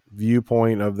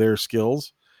viewpoint of their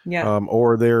skills, Yeah.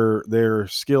 or their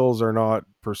skills are not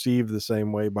perceived the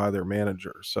same way by their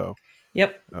manager. So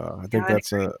Yep. I Yeah, think I'd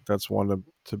agree. that's one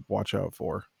to watch out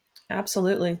for.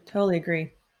 Absolutely. Totally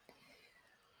agree.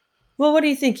 Well, what do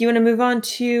you think? You want to move on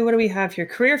to what do we have here?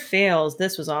 Career fails.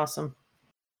 This was awesome.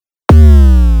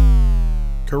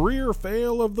 Career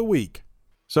fail of the week.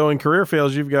 So in career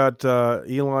fails, you've got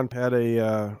Elon had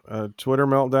a Twitter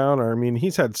meltdown. Or I mean,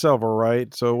 he's had several,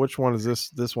 right? So which one is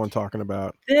this one talking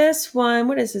about? This one,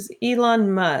 what is this?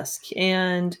 Elon Musk.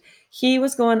 And he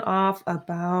was going off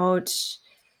about,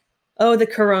 the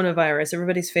coronavirus,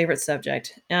 everybody's favorite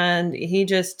subject. And he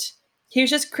was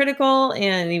just critical,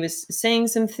 and he was saying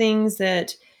some things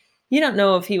that you don't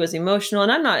know if he was emotional.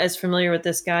 And I'm not as familiar with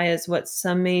this guy as what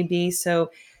some may be. So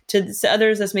to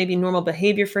others, that's maybe normal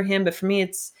behavior for him. But for me,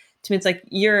 it's like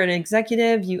you're an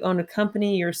executive, you own a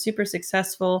company, you're super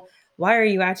successful. Why are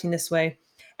you acting this way?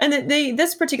 And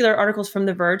this particular article is from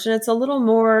The Verge, and it's a little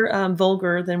more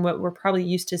vulgar than what we're probably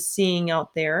used to seeing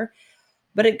out there.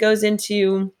 But it goes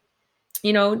into,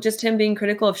 just him being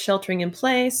critical of sheltering in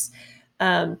place,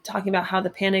 talking about how the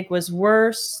panic was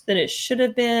worse than it should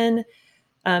have been.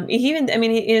 He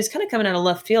was kind of coming out of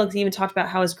left field because he even talked about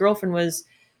how his girlfriend was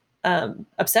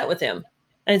upset with him.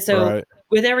 And so Right.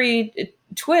 with every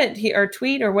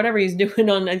tweet or whatever he's doing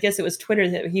on, I guess it was Twitter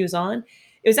that he was on,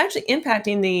 it was actually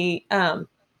impacting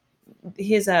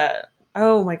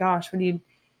oh my gosh,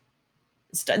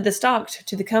 the stock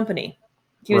to the company.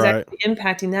 He was Right. actually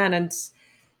impacting that. And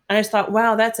I just thought,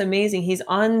 wow, that's amazing. He's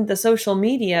on the social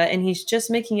media and he's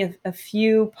just making a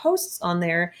few posts on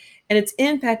there, and it's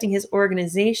impacting his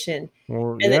organization.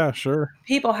 Well, And yeah, sure.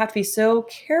 people have to be so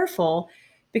careful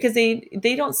because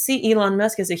they don't see Elon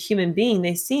Musk as a human being.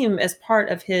 They see him as part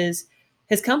of his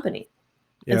company.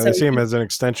 And Yeah, so they see him as an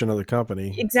extension of the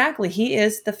company. exactly, he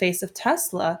is the face of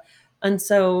Tesla. And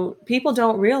so people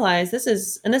don't realize this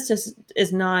just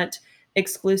is not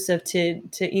exclusive to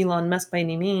Elon Musk by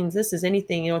any means. This is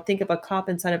anything, think of a cop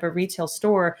inside of a retail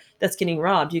store that's getting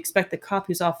robbed. You expect the cop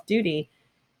who's off duty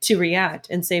to react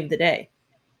and save the day.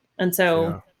 And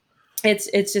so Yeah.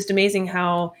 it's just amazing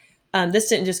how this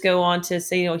didn't just go on to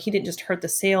say, he didn't just hurt the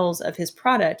sales of his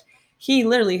product. He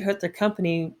literally hurt the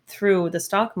company through the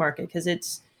stock market because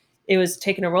it was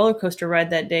taking a roller coaster ride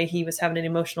that day. He was having an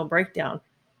emotional breakdown.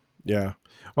 Yeah.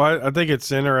 Well, I think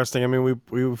it's interesting. I mean,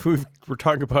 we're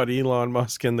talking about Elon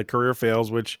Musk and the career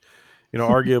fails, which,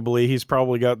 arguably he's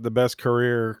probably got the best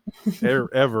career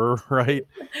ever, right?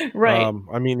 Right.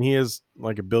 I mean, he is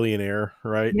like a billionaire,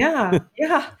 right? Yeah.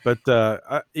 Yeah. But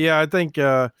I think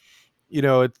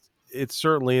it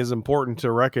certainly is important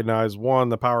to recognize, one,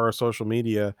 the power of social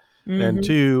media, and Hmm.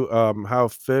 two, how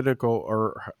finical.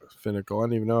 I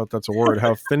don't even know if that's a word.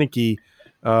 How finicky,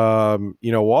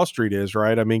 Wall Street is,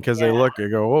 right? I mean, because Yeah. they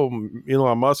go, oh,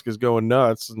 Elon Musk is going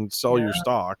nuts, and sell Yeah. your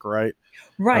stock, right?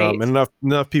 Right. And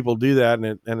enough people do that,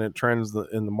 and it trends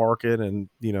in the market, and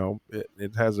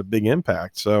it has a big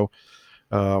impact. So,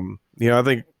 I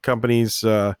think companies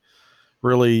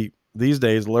really these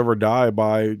days live or die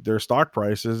by their stock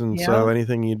prices, and so Yeah.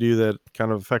 anything you do that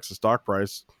kind of affects the stock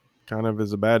price kind of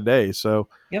is a bad day. So,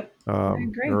 Yep. I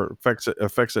agree. or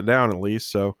affects it down at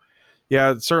least. So,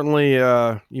 yeah, certainly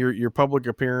your public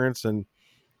appearance and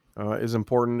is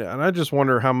important. And I just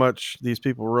wonder how much these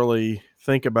people really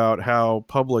think about how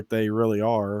public they really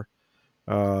are.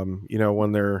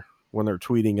 When they're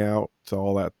tweeting out to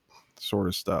all that sort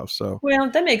of stuff. So, Well,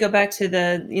 that may go back to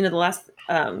the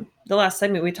last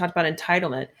segment we talked about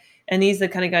entitlement. And these are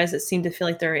the kind of guys that seem to feel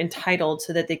like they're entitled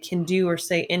so that they can do or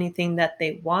say anything that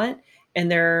they want, and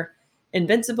they're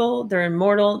invincible, they're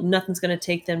immortal, nothing's going to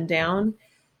take them down.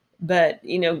 But,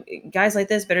 guys like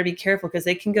this better be careful because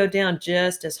they can go down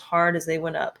just as hard as they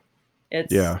went up.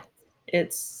 It's yeah.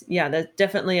 yeah, that's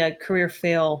definitely a career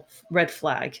fail red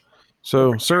flag.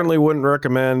 So certainly wouldn't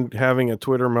recommend having a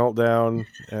Twitter meltdown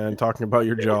and talking about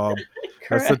your job.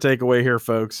 That's the Correct. takeaway here,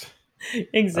 folks.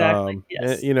 Exactly. And,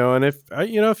 Yes. and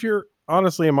if you're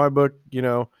honestly in my book,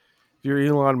 if you're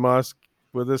Elon Musk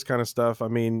with this kind of stuff, I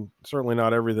mean, certainly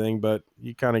not everything, but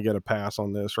you kind of get a pass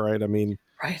on this, right? I mean,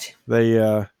 Right.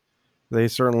 they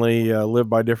certainly live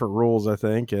by different rules, I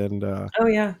think, and Oh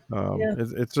yeah. Yeah.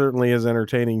 it certainly is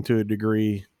entertaining to a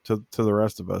degree to the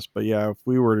rest of us. But yeah, if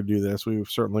we were to do this, we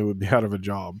certainly would be out of a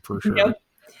job for sure. Yep.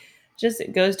 Just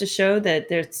it goes to show that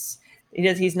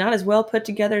he's not as well put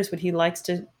together as what he likes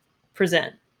to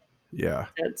present. Yeah.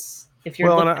 That's if you're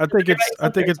Well, and looking I to put think it's everybody I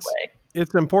else think there's it's way.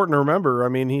 it's important to remember. I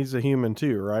mean, he's a human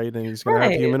too, right? And he's going to have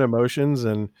Right. human emotions,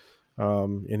 and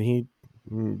he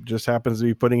just happens to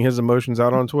be putting his emotions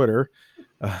out on Twitter.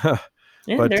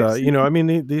 Yeah, But there's I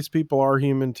mean, these people are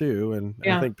human too, and I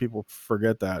yeah. think people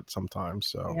forget that sometimes.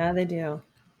 So Yeah, they do.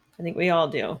 I think we all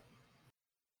do.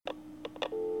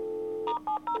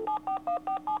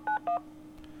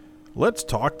 let's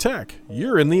talk tech.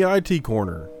 You're in the IT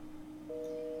corner.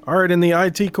 All right, in the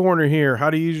IT corner here, how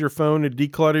to use your phone to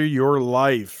declutter your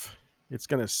life. It's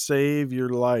going to save your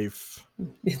life.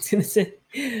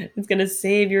 It's gonna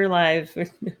save your life.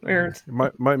 Or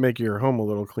It might make your home a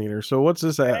little cleaner. So what's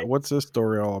this at? What's this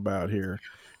story all about here?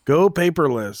 Go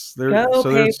paperless. go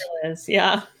There's paperless.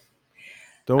 Yeah.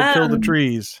 don't kill the Um,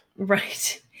 trees.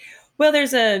 right. Well,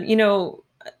 there's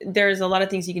a lot of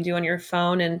things you can do on your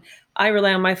phone, and I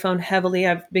rely on my phone heavily.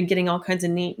 I've been getting all kinds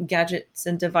of neat gadgets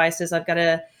and devices. I've got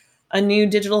a new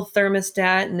digital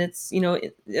thermostat, and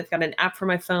I've got an app for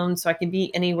my phone, so I can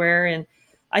be anywhere. And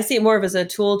I see it more of as a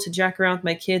tool to jack around with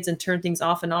my kids and turn things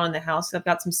off and on in the house. I've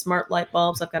got some smart light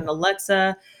bulbs. I've got an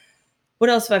Alexa. What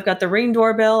else have I got? The Ring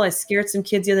doorbell. I scared some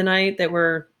kids the other night that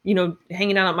were,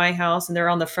 hanging out at my house, and they're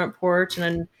on the front porch, and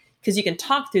then because you can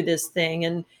talk through this thing,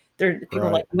 and people are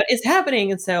Right. like, "What is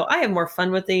happening?" And so I have more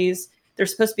fun with these. They're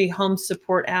supposed to be home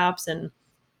support apps,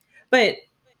 but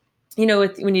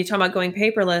when you talk about going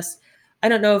paperless, I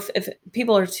don't know if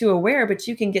people are too aware, but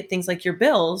you can get things like your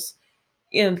bills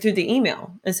through the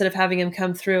email instead of having them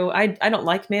come through. I don't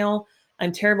like mail.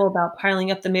 I'm terrible about piling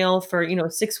up the mail for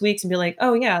 6 weeks and be like,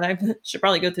 oh yeah, I should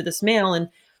probably go through this mail. And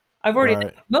I've already Right.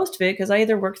 done most of it because I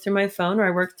either work through my phone or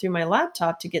I work through my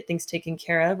laptop to get things taken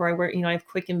care of, or I work, I have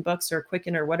Quicken Books or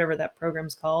Quicken or whatever that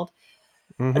program's called.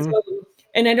 And Mm-hmm. so,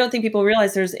 and I don't think people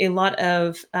realize there's a lot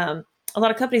of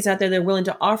companies out there that are willing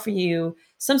to offer you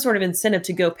some sort of incentive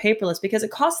to go paperless because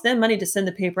it costs them money to send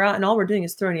the paper out, and all we're doing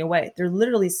is throwing it away. They're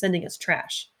literally sending us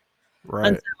trash. And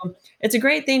Right. so it's a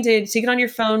great thing to get on your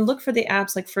phone, look for the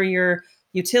apps like for your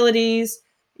utilities,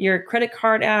 your credit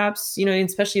card apps,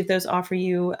 especially if those offer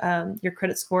you your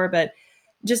credit score. But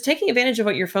just taking advantage of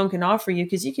what your phone can offer you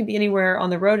because you can be anywhere on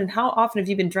the road. And how often have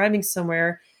you been driving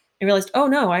somewhere and realized, oh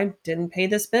no, I didn't pay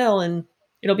this bill? And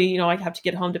it'll be, I have to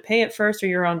get home to pay it first, or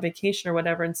you're on vacation or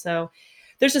whatever. And so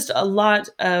there's just a lot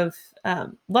of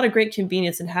great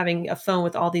convenience in having a phone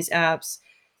with all these apps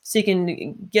so you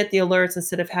can get the alerts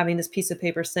instead of having this piece of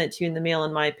paper sent to you in the mail,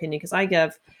 in my opinion. Because I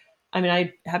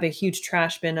have a huge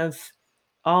trash bin of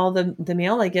all the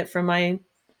mail I get from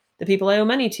the people I owe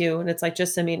money to. And it's like,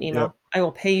 just send me an Yep. email. I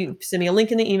will pay you, send me a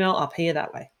link in the email. I'll pay you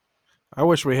that way. I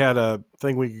wish we had a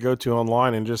thing we could go to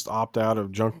online and just opt out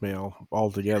of junk mail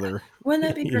altogether. Wouldn't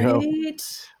that be great?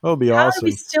 That would be How do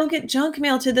we awesome. still get junk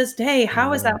mail to this day?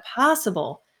 How is Yeah. that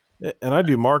possible? And I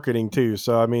do marketing too,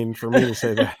 so I mean, for me to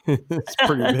say that it's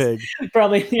pretty big.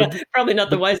 Probably, But yeah, probably not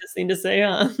the but wisest thing to say,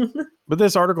 huh? but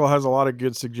this article has a lot of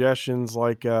good suggestions,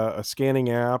 like a scanning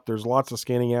app. There's lots of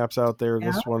scanning apps out there. Yeah.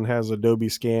 This one has Adobe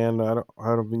Scan. I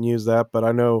don't even use that, but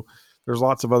I know there's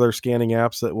lots of other scanning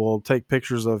apps that will take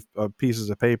pictures of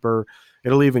pieces of paper.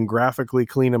 It'll even graphically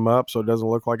clean them up so it doesn't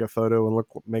look like a photo and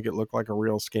make it look like a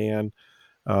real scan.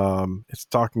 It's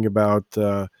talking about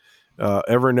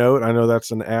Evernote. I know that's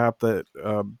an app that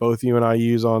both you and I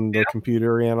use on the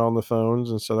computer and on the phones,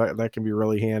 and so that can be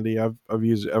really handy. I've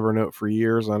used Evernote for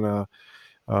years, and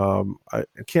I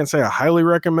can't say I highly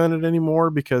recommend it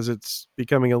anymore because it's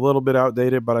becoming a little bit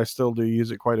outdated, but I still do use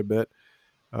it quite a bit.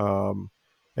 Um,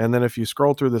 and then if you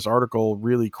scroll through this article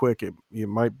really quick, you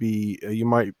might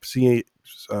see it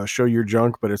show your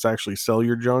junk, but it's actually sell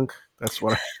your junk. That's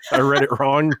what I read it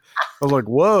wrong. I was like,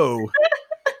 whoa,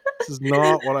 this is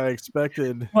not what I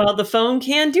expected. Well, the phone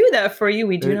can do that for you.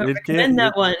 We do not It can't. recommend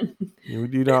that one. We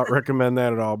do not recommend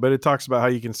that at all. But it talks about how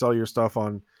you can sell your stuff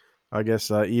on, I guess,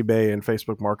 eBay and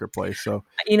Facebook Marketplace. So,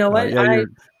 You know what? yeah,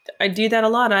 I do that a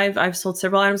lot. I've sold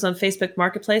several items on Facebook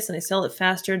Marketplace, and I sell it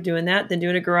faster doing that than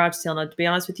doing a garage sale. Now, to be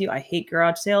honest with you, I hate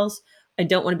garage sales. I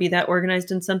don't want to be that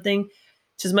organized in something.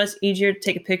 It's just much easier to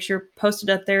take a picture, post it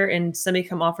up there, and somebody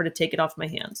come offer to take it off my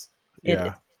hands. It is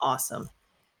yeah, awesome.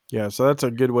 yeah. So that's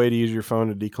a good way to use your phone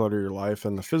to declutter your life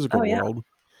in the Oh physical yeah, world.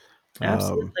 Um,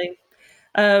 absolutely.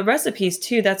 Recipes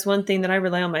too. That's one thing that I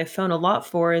rely on my phone a lot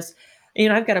for. Is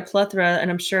I've got a plethora,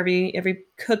 and I'm sure every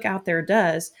cook out there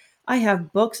does. I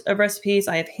have books of recipes.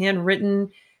 I have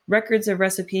handwritten records of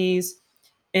recipes,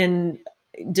 and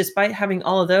despite having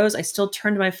all of those, I still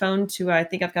turn to my phone to I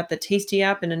think I've got the Tasty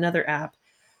app and another app,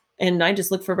 and I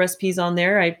just look for recipes on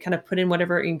there. I kind of put in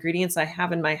whatever ingredients I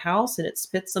have in my house, and it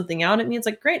spits something out at me. It's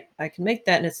like, great, I can make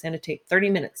that, and it's going to take 30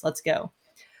 minutes. Let's go.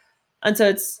 And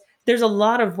so there's a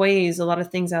lot of ways, a lot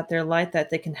of things out there like that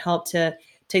can help to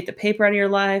take the paper out of your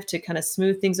life, to kind of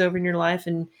smooth things over in your life,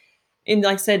 and like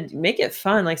I said, make it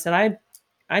fun. Like I said,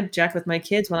 I jack with my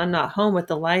kids when I'm not home with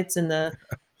the lights and the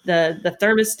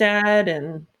thermostat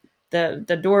and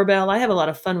the doorbell. I have a lot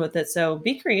of fun with it. So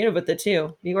be creative with it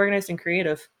too. Be organized and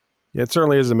creative. yeah, it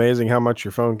certainly is amazing how much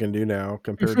your phone can do now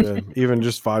compared to even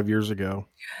just 5 years ago.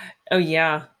 Oh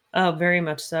yeah. Oh, very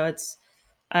much so.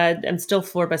 I'm still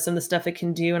floored by some of the stuff it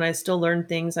can do, and I still learn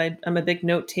things. I'm a big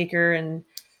note taker and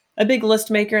a big list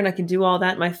maker, and I can do all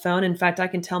that on my phone. In fact, I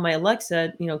can tell my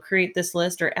Alexa, create this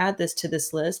list or add this to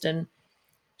this list, and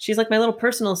she's like my little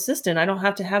personal assistant. I don't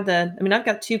have to have I've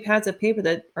got 2 pads of paper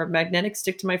that are magnetic,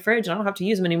 stick to my fridge. I don't have to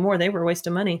use them anymore. They were a waste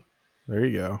of money. There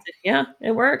you go. Yeah,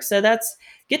 it works. So that's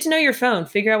get to know your phone,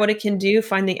 figure out what it can do,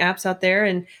 find the apps out there,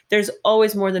 and there's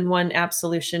always more than one app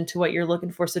solution to what you're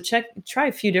looking for. So try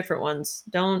a few different ones.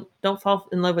 Don't fall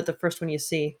in love with the first one you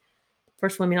see.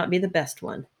 First one may not be the best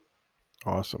one.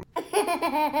 Awesome.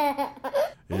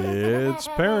 It's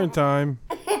parent time.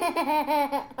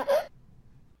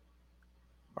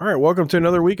 All right, welcome to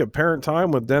another week of Parent Time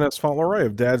with Dennis Fauntleroy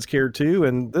of Dad's Care 2.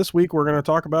 And this week we're going to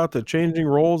talk about the changing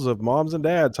roles of moms and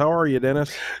dads. How are you,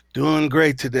 Dennis? Doing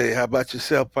great today. How about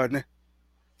yourself, partner?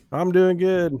 I'm doing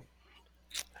good.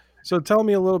 So tell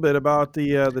me a little bit about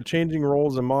the changing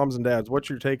roles of moms and dads. What's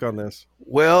your take on this?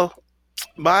 Well,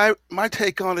 my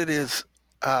take on it is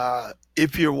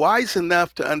if you're wise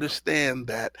enough to understand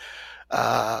that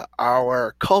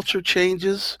our culture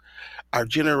changes, our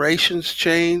generations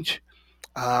change,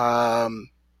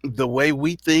 the way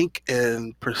we think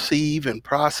and perceive and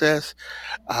process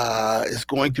is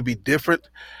going to be different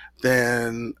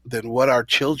than what our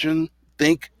children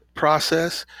think,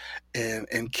 process,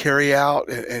 and carry out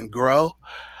and grow.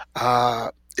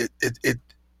 It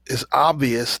is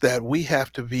obvious that we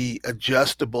have to be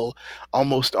adjustable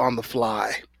almost on the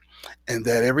fly, and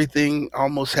that everything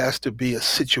almost has to be a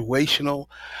situational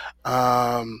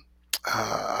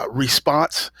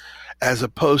response as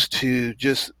opposed to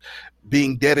just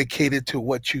being dedicated to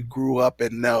what you grew up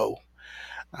and know.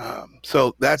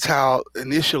 So that's how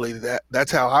initially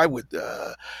that's how I would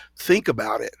think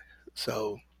about it.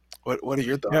 So what are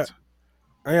your thoughts?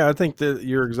 Yeah, I think that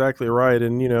you're exactly right.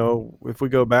 And, if we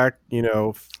go back,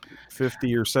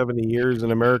 50 or 70 years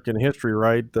in American history,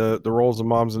 right, the roles of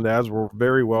moms and dads were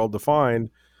very well defined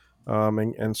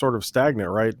and sort of stagnant,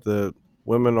 right? The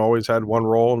women always had one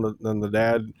role, and then the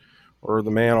dad or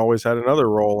the man always had another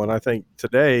role. And I think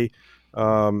today,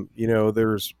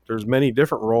 there's many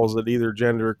different roles that either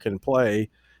gender can play,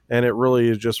 and it really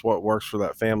is just what works for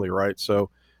that family, right?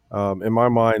 So in my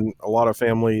mind, a lot of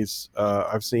families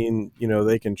I've seen,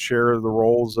 they can share the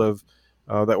roles of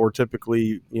that were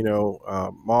typically,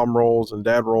 mom roles and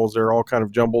dad roles. They're all kind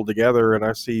of jumbled together, and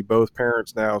I see both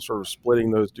parents now sort of splitting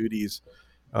those duties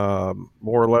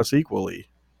more or less equally.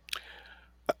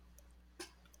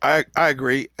 I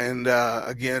agree, and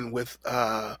again with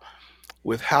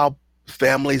how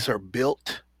families are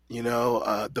built.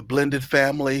 The blended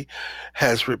family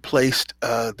has replaced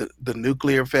the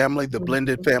nuclear family. The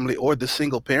blended family or the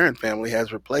single parent family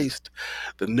has replaced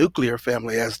the nuclear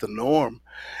family as the norm.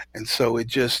 And so it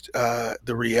just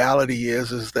the reality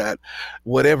is that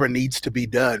whatever needs to be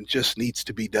done just needs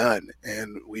to be done,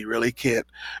 and we really can't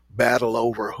battle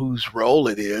over whose role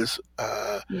it is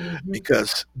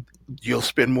because you'll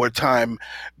spend more time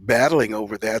battling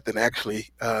over that than actually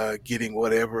getting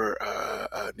whatever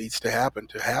needs to happen.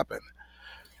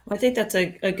 Well, I think that's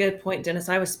a good point, Dennis.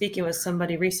 I was speaking with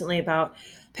somebody recently about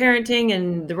parenting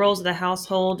and the roles of the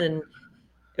household, and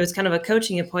it was kind of a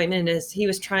coaching appointment. As he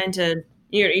was trying to,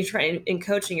 you're trying in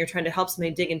coaching, you're trying to help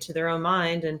somebody dig into their own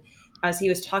mind, and as he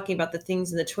was talking about the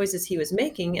things and the choices he was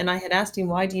making, and I had asked him,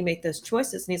 why do you make those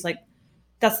choices? And he's like,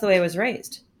 that's the way I was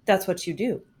raised. That's what you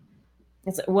do.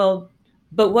 It's like, well,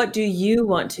 but what do you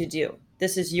want to do?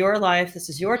 This is your life. This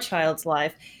is your child's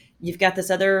life. You've got this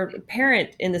other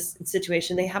parent in this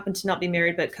situation. They happen to not be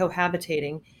married, but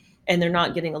cohabitating, and they're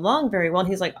not getting along very well. And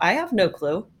he's like, I have no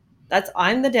clue.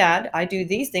 I'm the dad. I do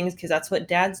these things because that's what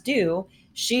dads do.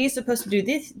 She's supposed to do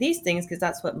these things because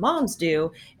that's what moms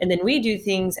do. And then we do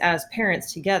things as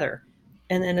parents together.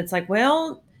 And then it's like,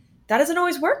 well, that doesn't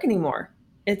always work anymore.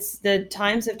 It's the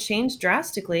times have changed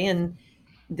drastically, and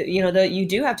you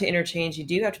do have to interchange. You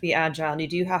do have to be agile. And you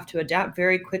do have to adapt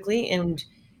very quickly, and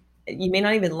you may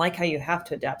not even like how you have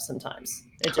to adapt sometimes.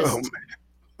 It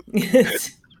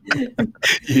just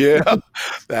Yeah,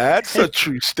 that's a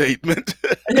true statement.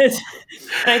 And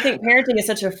I think parenting is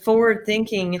such a forward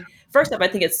thinking. First up, I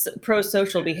think it's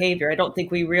pro-social behavior. I don't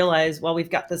think we realize, well, we've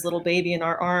got this little baby in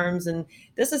our arms and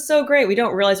this is so great. We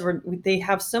don't realize they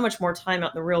have so much more time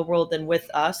out in the real world than with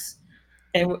us.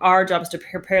 And our job is to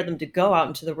prepare them to go out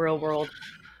into the real world.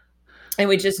 And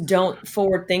we just don't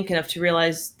forward think enough to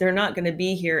realize they're not going to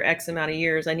be here X amount of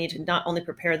years. I need to not only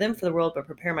prepare them for the world, but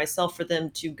prepare myself for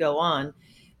them to go on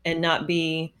and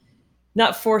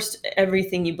not forced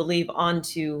everything you believe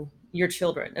onto your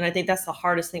children. And I think that's the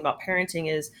hardest thing about parenting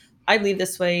is I believe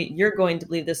this way, you're going to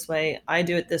believe this way, I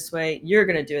do it this way, you're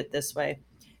going to do it this way.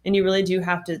 And you really do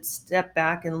have to step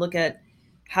back and look at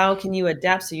how can you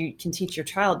adapt so you can teach your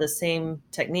child the same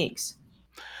techniques.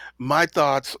 My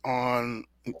thoughts on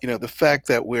the fact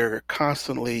that we're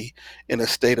constantly in a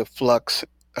state of flux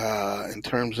in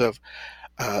terms of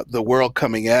the world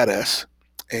coming at us,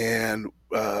 and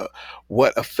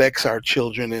what affects our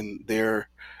children and their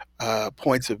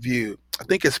points of view. I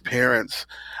think as parents,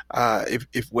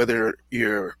 if whether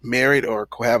you're married or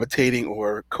cohabitating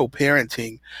or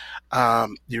co-parenting,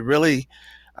 you really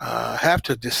have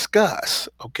to discuss.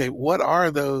 Okay, what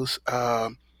are those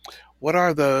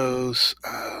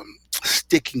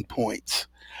sticking points?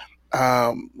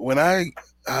 When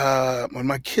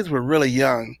my kids were really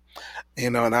young,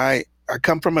 and I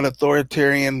come from an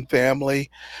authoritarian family.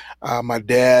 My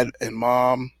dad and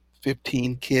mom,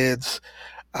 15 kids.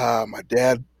 My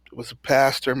dad was a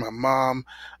pastor. My mom,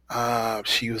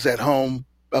 she was at home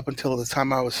up until the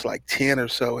time I was like 10 or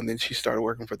so, and then she started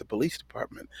working for the police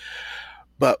department.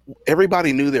 But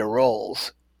everybody knew their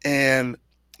roles, and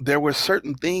there were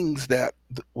certain things that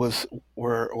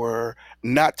were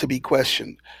not to be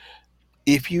questioned.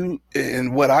 If you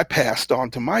and what I passed on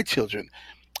to my children,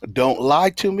 don't lie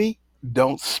to me,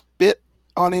 don't spit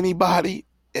on anybody,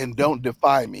 and don't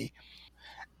defy me.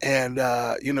 And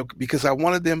because I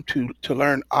wanted them to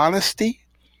learn honesty,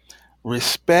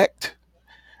 respect,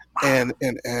 and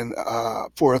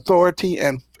for authority,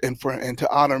 and to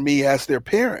honor me as their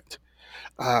parent.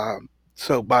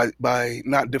 So by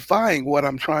not defying what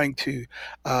I'm trying to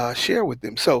share with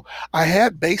them, so I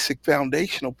had basic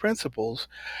foundational principles.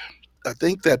 I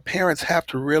think that parents have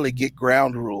to really get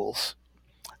ground rules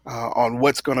on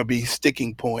what's going to be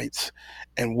sticking points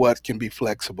and what can be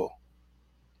flexible.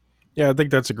 Yeah, I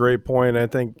think that's a great point. I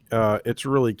think it's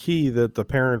really key that the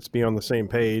parents be on the same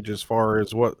page as far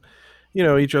as what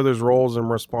each other's roles and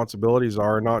responsibilities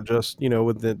are, not just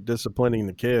with the disciplining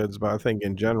the kids, but I think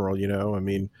in general. I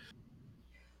mean,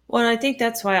 Well, and I think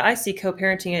that's why I see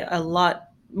co-parenting a lot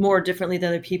more differently than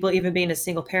other people. Even being a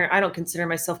single parent, I don't consider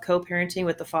myself co-parenting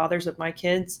with the fathers of my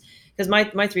kids because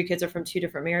my three kids are from two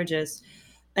different marriages,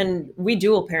 and we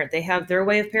dual parent. They have their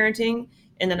way of parenting,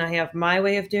 and then I have my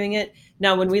way of doing it.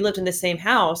 Now, when we lived in the same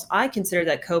house, I consider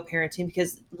that co-parenting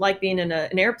because, like being in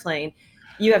an airplane,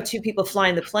 you have two people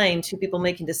flying the plane, two people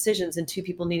making decisions, and two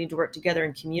people needing to work together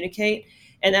and communicate.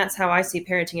 And that's how I see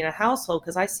parenting in a household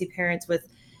because I see parents with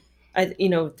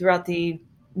throughout the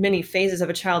many phases of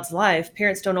a child's life,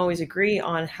 parents don't always agree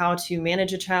on how to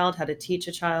manage a child, how to teach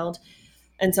a child.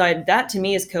 And so that to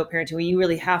me is co-parenting, where you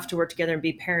really have to work together and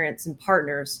be parents and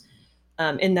partners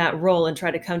in that role and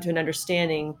try to come to an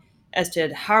understanding as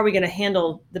to how are we going to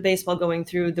handle the baseball going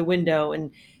through the window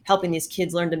and helping these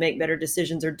kids learn to make better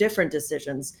decisions or different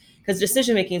decisions. Because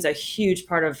decision making is a huge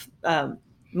part of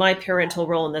my parental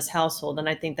role in this household. And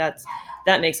I think that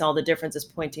makes all the difference, is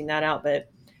pointing that out. But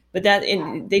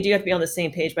they do have to be on the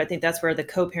same page. But I think that's where the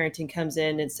co-parenting comes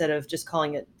in instead of just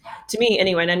calling it, to me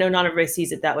anyway. And I know not everybody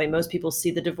sees it that way. Most people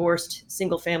see the divorced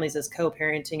single families as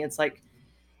co-parenting. It's like,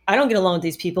 I don't get along with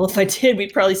these people. If I did,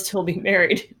 we'd probably still be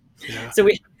married. Yeah. So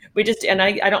we just, and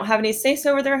I don't have any say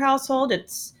so over their household.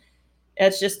 It's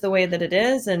just the way that it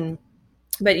is.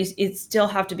 But you still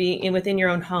have to be within your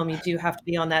own home. You do have to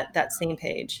be on that same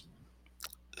page.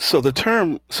 So the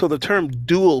term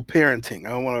dual parenting,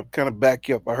 I want to kind of back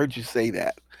you up. I heard you say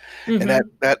that, and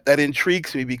Mm-hmm. that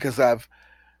intrigues me because I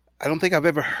don't think I've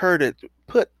ever heard it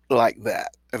put like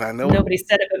that. And I know Nobody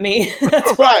said it but me.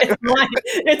 That's why right.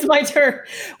 it's my turn.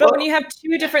 But when Well, you have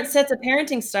two different sets of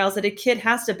parenting styles that a kid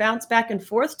has to bounce back and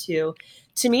forth to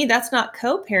me, that's not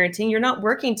co-parenting. You're not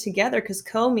working together because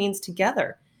co means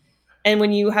together. And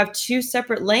when you have two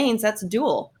separate lanes, that's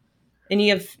dual. And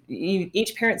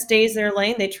each parent stays in their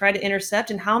lane. They try to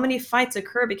intercept. And how many fights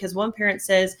occur because one parent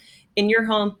says, in your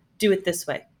home, do it this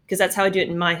way, because that's how I do it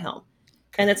in my home.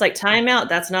 And it's like, time out.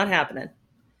 That's not happening.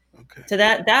 okay. So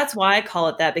that's why I call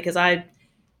it that, because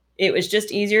it was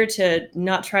just easier to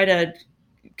not try to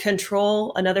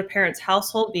control another parent's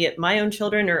household, be it my own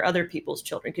children or other people's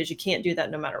children, because you can't do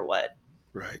that no matter what.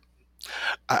 Right.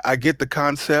 I get the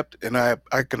concept, and I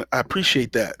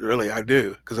appreciate that. Really, I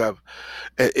do, because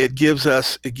it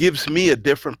gives me a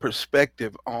different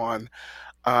perspective on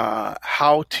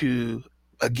how to,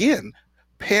 again,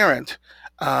 parent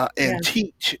and Yeah.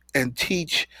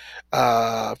 teach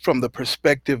from the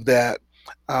perspective that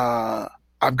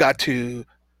I've got to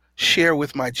share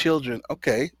with my children.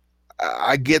 Okay,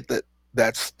 I get that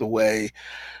that's the way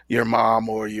your mom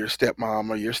or your stepmom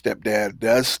or your stepdad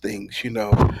does things,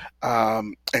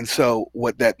 and so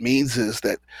what that means is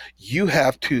that you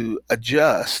have to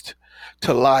adjust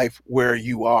to life where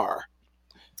you are.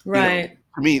 you know Right.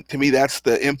 to me, that's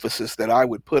the emphasis that I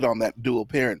would put on that dual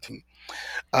parenting,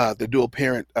 the dual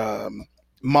parent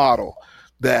model.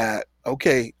 That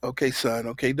okay, son,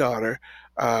 okay, daughter,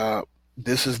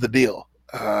 this is the deal.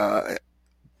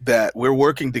 That we're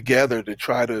working together to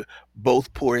try to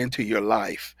both pour into your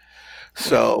life.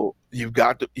 So you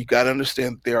got to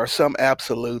understand there are some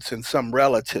absolutes and some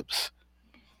relatives,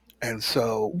 and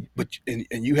so and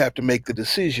you have to make the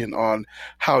decision on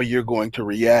how you're going to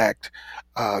react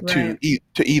to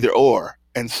either or.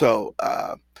 And so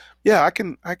yeah, I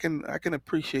can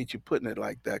appreciate you putting it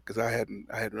like that, because I hadn't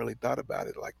really thought about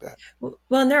it like that.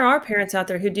 Well, and there are parents out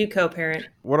there who do co-parent.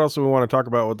 What else do we want to talk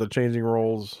about with the changing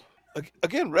roles?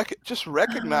 Again, just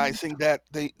recognizing that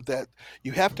that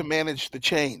you have to manage the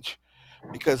change,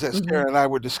 because as Tara and I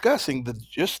were discussing,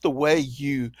 just the way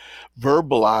you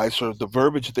verbalize, or the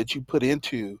verbiage that you put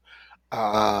into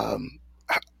the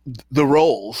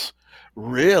roles,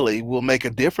 really will make a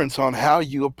difference on how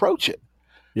you approach it.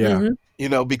 Yeah. You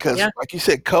know, because like you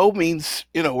said, co means,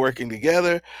 working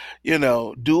together.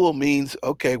 Dual means,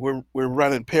 okay, we're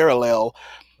running parallel,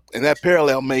 and that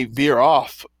parallel may veer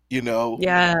off,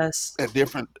 Yes, at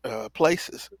different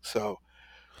places. So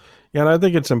yeah, and I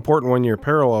think it's important when you're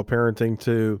parallel parenting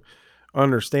to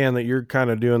understand that you're kind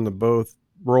of doing the both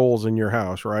roles in your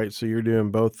house, right? So you're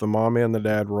doing both the mom and the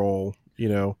dad role,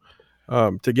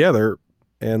 together,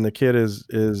 and the kid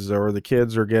or the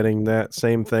kids are getting that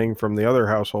same thing from the other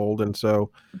household. And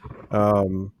so,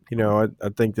 I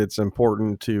think it's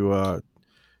important to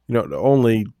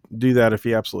only do that if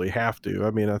you absolutely have to.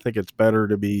 I mean, I think it's better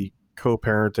to be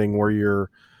co-parenting where you're,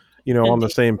 on the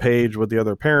same page with the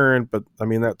other parent, but I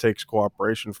mean, that takes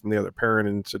cooperation from the other parent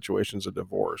in situations of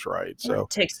divorce, right? So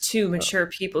it takes two mature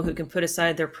people who can put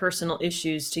aside their personal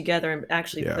issues together and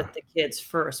actually put the kids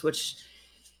first, which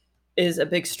is a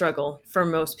big struggle for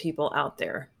most people out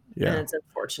there. Yeah. And it's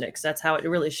unfortunate, because that's how it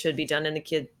really should be done. And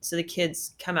the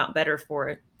kids come out better for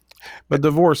it. But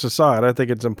divorce aside, I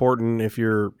think it's important, if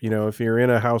you're in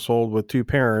a household with two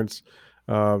parents,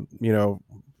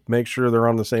 make sure they're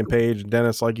on the same page.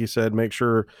 Dennis, like you said, make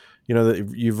sure,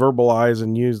 that you verbalize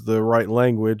and use the right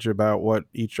language about what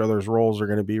each other's roles are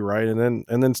going to be, right? And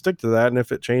then stick to that. And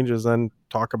if it changes, then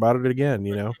talk about it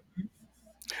again,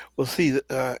 Well, see,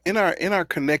 in our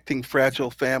Connecting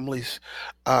Fragile Families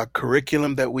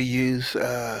curriculum that we use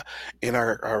in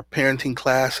our parenting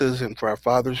classes, and for our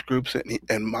fathers groups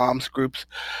and moms groups,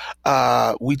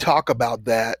 we talk about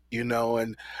that,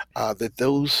 and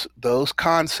that those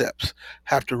concepts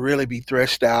have to really be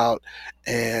threshed out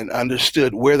and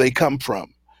understood where they come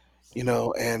from.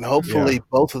 And hopefully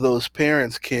both of those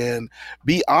parents can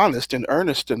be honest and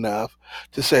earnest enough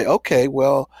to say, okay,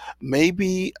 well,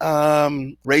 maybe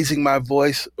raising my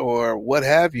voice or what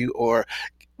have you, or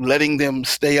letting them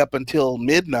stay up until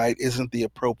midnight isn't the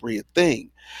appropriate thing.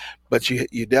 But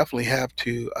you definitely have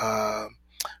to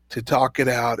talk it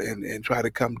out and try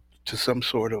to come to some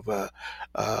sort of a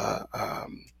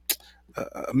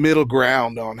middle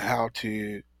ground on how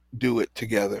to do it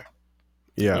together.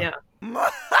 Yeah.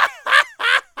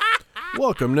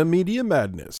 Welcome to Media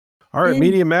Madness. All right,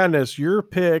 Media Madness, your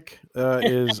pick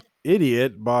is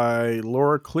Idiot by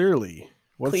Laura Cleary.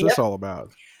 What's this all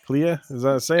about? Clea? Is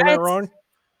that saying that wrong?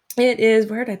 It is.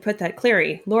 Where did I put that?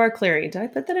 Laura Cleary. Did I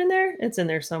put that in there? It's in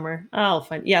there somewhere. I'll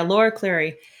find. Yeah, Laura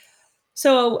Cleary.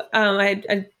 So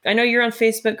I know you're on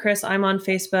Facebook, Chris. I'm on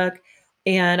Facebook.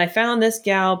 And I found this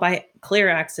gal by clear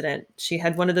accident. She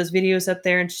had one of those videos up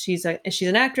there, and she's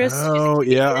an actress. Oh,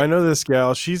 yeah, I know this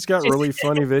gal. She's got really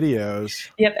funny videos.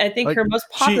 Yep, I think her most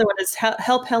popular one is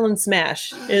Help Helen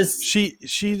Smash. She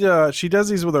does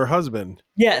these with her husband.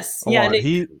 Yes,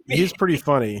 he's pretty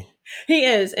funny. He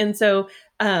is, and so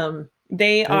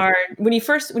they are. When you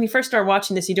first start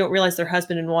watching this, you don't realize they're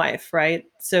husband and wife, right?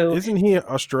 So isn't he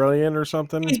Australian or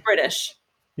something? He's British.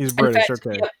 He's British, fact,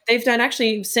 okay. They've done,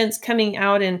 actually, since coming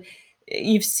out, and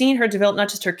you've seen her develop not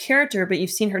just her character, but you've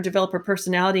seen her develop her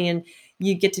personality, and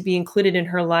you get to be included in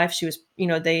her life. She was,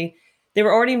 they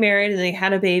were already married and they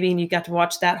had a baby, and you got to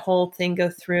watch that whole thing go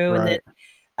through. Right.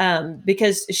 And then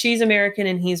because she's American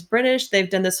and he's British, they've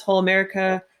done this whole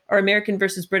American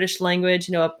versus British language,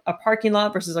 a parking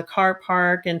lot versus a car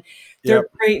park, and they're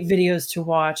great videos to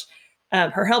watch.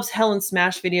 Her Helps Helen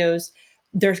Smash videos,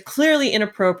 they're clearly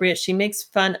inappropriate. She makes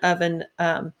fun of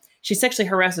she sexually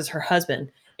harasses her husband.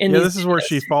 This is where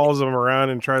she follows him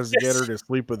around and tries to get her to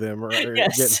sleep with him, or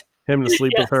get him to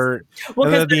sleep with her. Well,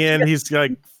 and then at the end, he's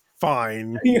like,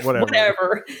 fine,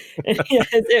 whatever.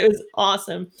 It was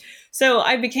awesome. So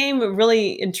I became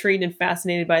really intrigued and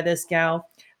fascinated by this gal.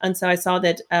 And so I saw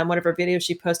that one of her videos,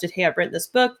 she posted, "Hey, I've written this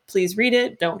book. Please read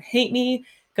it. Don't hate me,"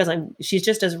 because she's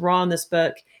just as raw in this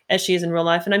book as she is in real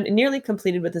life. And I'm nearly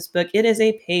completed with this book. It is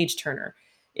a page turner.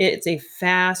 It's a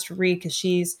fast read because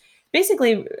she's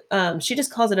basically, she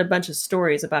just calls it a bunch of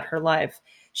stories about her life.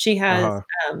 She has,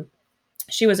 Uh-huh.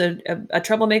 she was a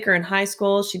troublemaker in high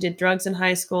school. She did drugs in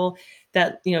high school.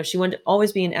 That, she wanted to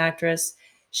always be an actress.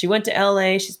 She went to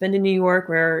LA. She's been to New York,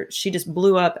 where she just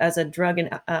blew up as a drug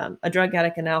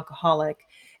addict and alcoholic.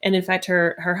 And in fact,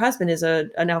 her husband is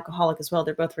an alcoholic as well.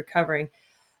 They're both recovering.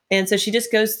 And so she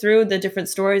just goes through the different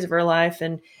stories of her life.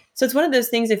 And so it's one of those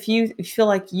things, if you feel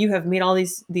like you have made all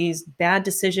these bad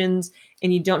decisions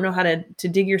and you don't know how to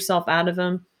dig yourself out of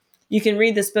them, you can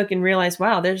read this book and realize,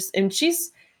 wow, and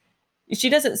she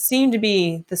doesn't seem to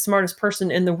be the smartest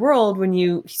person in the world. When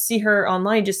you see her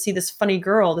online, you just see this funny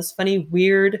girl, this funny,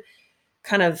 weird,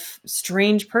 kind of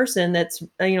strange person that's,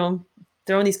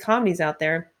 throwing these comedies out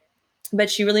there. But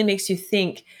she really makes you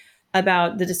think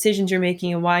about the decisions you're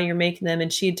making and why you're making them.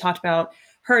 And she had talked about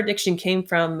her addiction came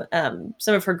from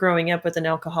some of her growing up with an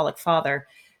alcoholic father,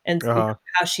 and Uh-huh.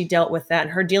 how she dealt with that.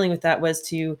 And her dealing with that was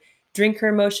to drink her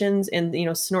emotions and,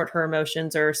 snort her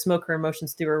emotions or smoke her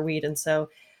emotions through her weed. And so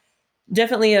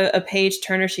definitely a page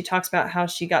turner. She talks about how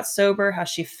she got sober, how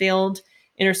she failed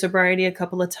in her sobriety a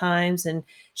couple of times. And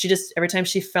she just, every time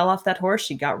she fell off that horse,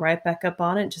 she got right back up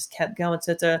on it and just kept going.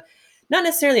 So it's not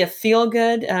necessarily a feel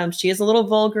good. She is a little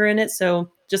vulgar in it.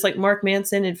 So just like Mark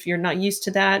Manson, if you're not used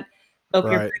to that,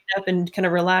 open your Right. brain up and kind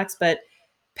of relax. But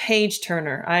page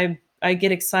turner, I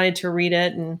get excited to read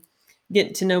it and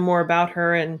get to know more about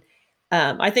her. And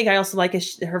I think I also like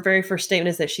her very first statement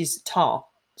is that she's tall.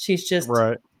 She's just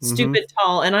Right. Mm-hmm. stupid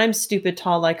tall, and I'm stupid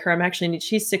tall like her.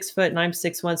 She's 6 foot and I'm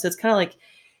 6'1", so it's kind of like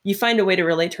you find a way to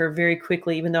relate to her very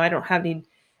quickly. Even though I don't have any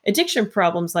addiction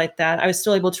problems like that, I was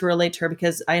still able to relate to her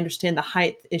because I understand the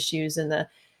height issues and the,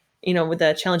 with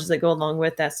the challenges that go along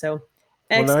with that. So, Well,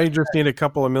 now excellent. you just need a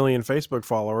couple of million Facebook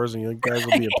followers, and you guys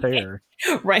will be a pair.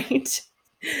 Right.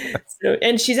 So,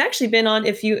 and she's actually been on,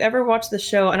 if you ever watch the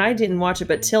show, and I didn't watch it,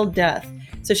 but Till Death.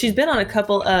 So she's been on a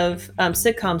couple of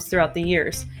sitcoms throughout the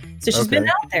years. So she's been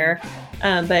Okay. out there,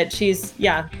 but she's,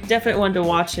 definitely one to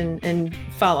watch and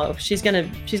follow. She's gonna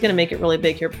make it really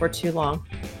big here before too long.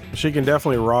 She can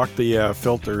definitely rock the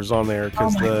filters on there,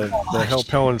 because Oh my the gosh.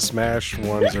 Helen Smash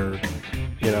ones are,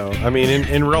 I mean,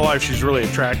 in real life she's really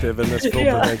attractive, and this filter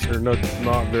Yeah. makes her not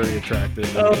very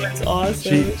attractive. Oh, that's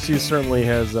awesome. She certainly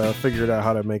has figured out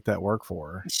how to make that work for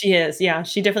her. She is, yeah.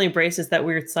 She definitely embraces that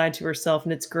weird side to herself,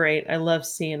 and it's great. I love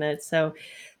seeing it. So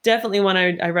definitely one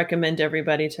I recommend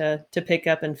everybody to pick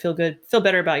up and feel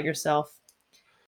better about yourself.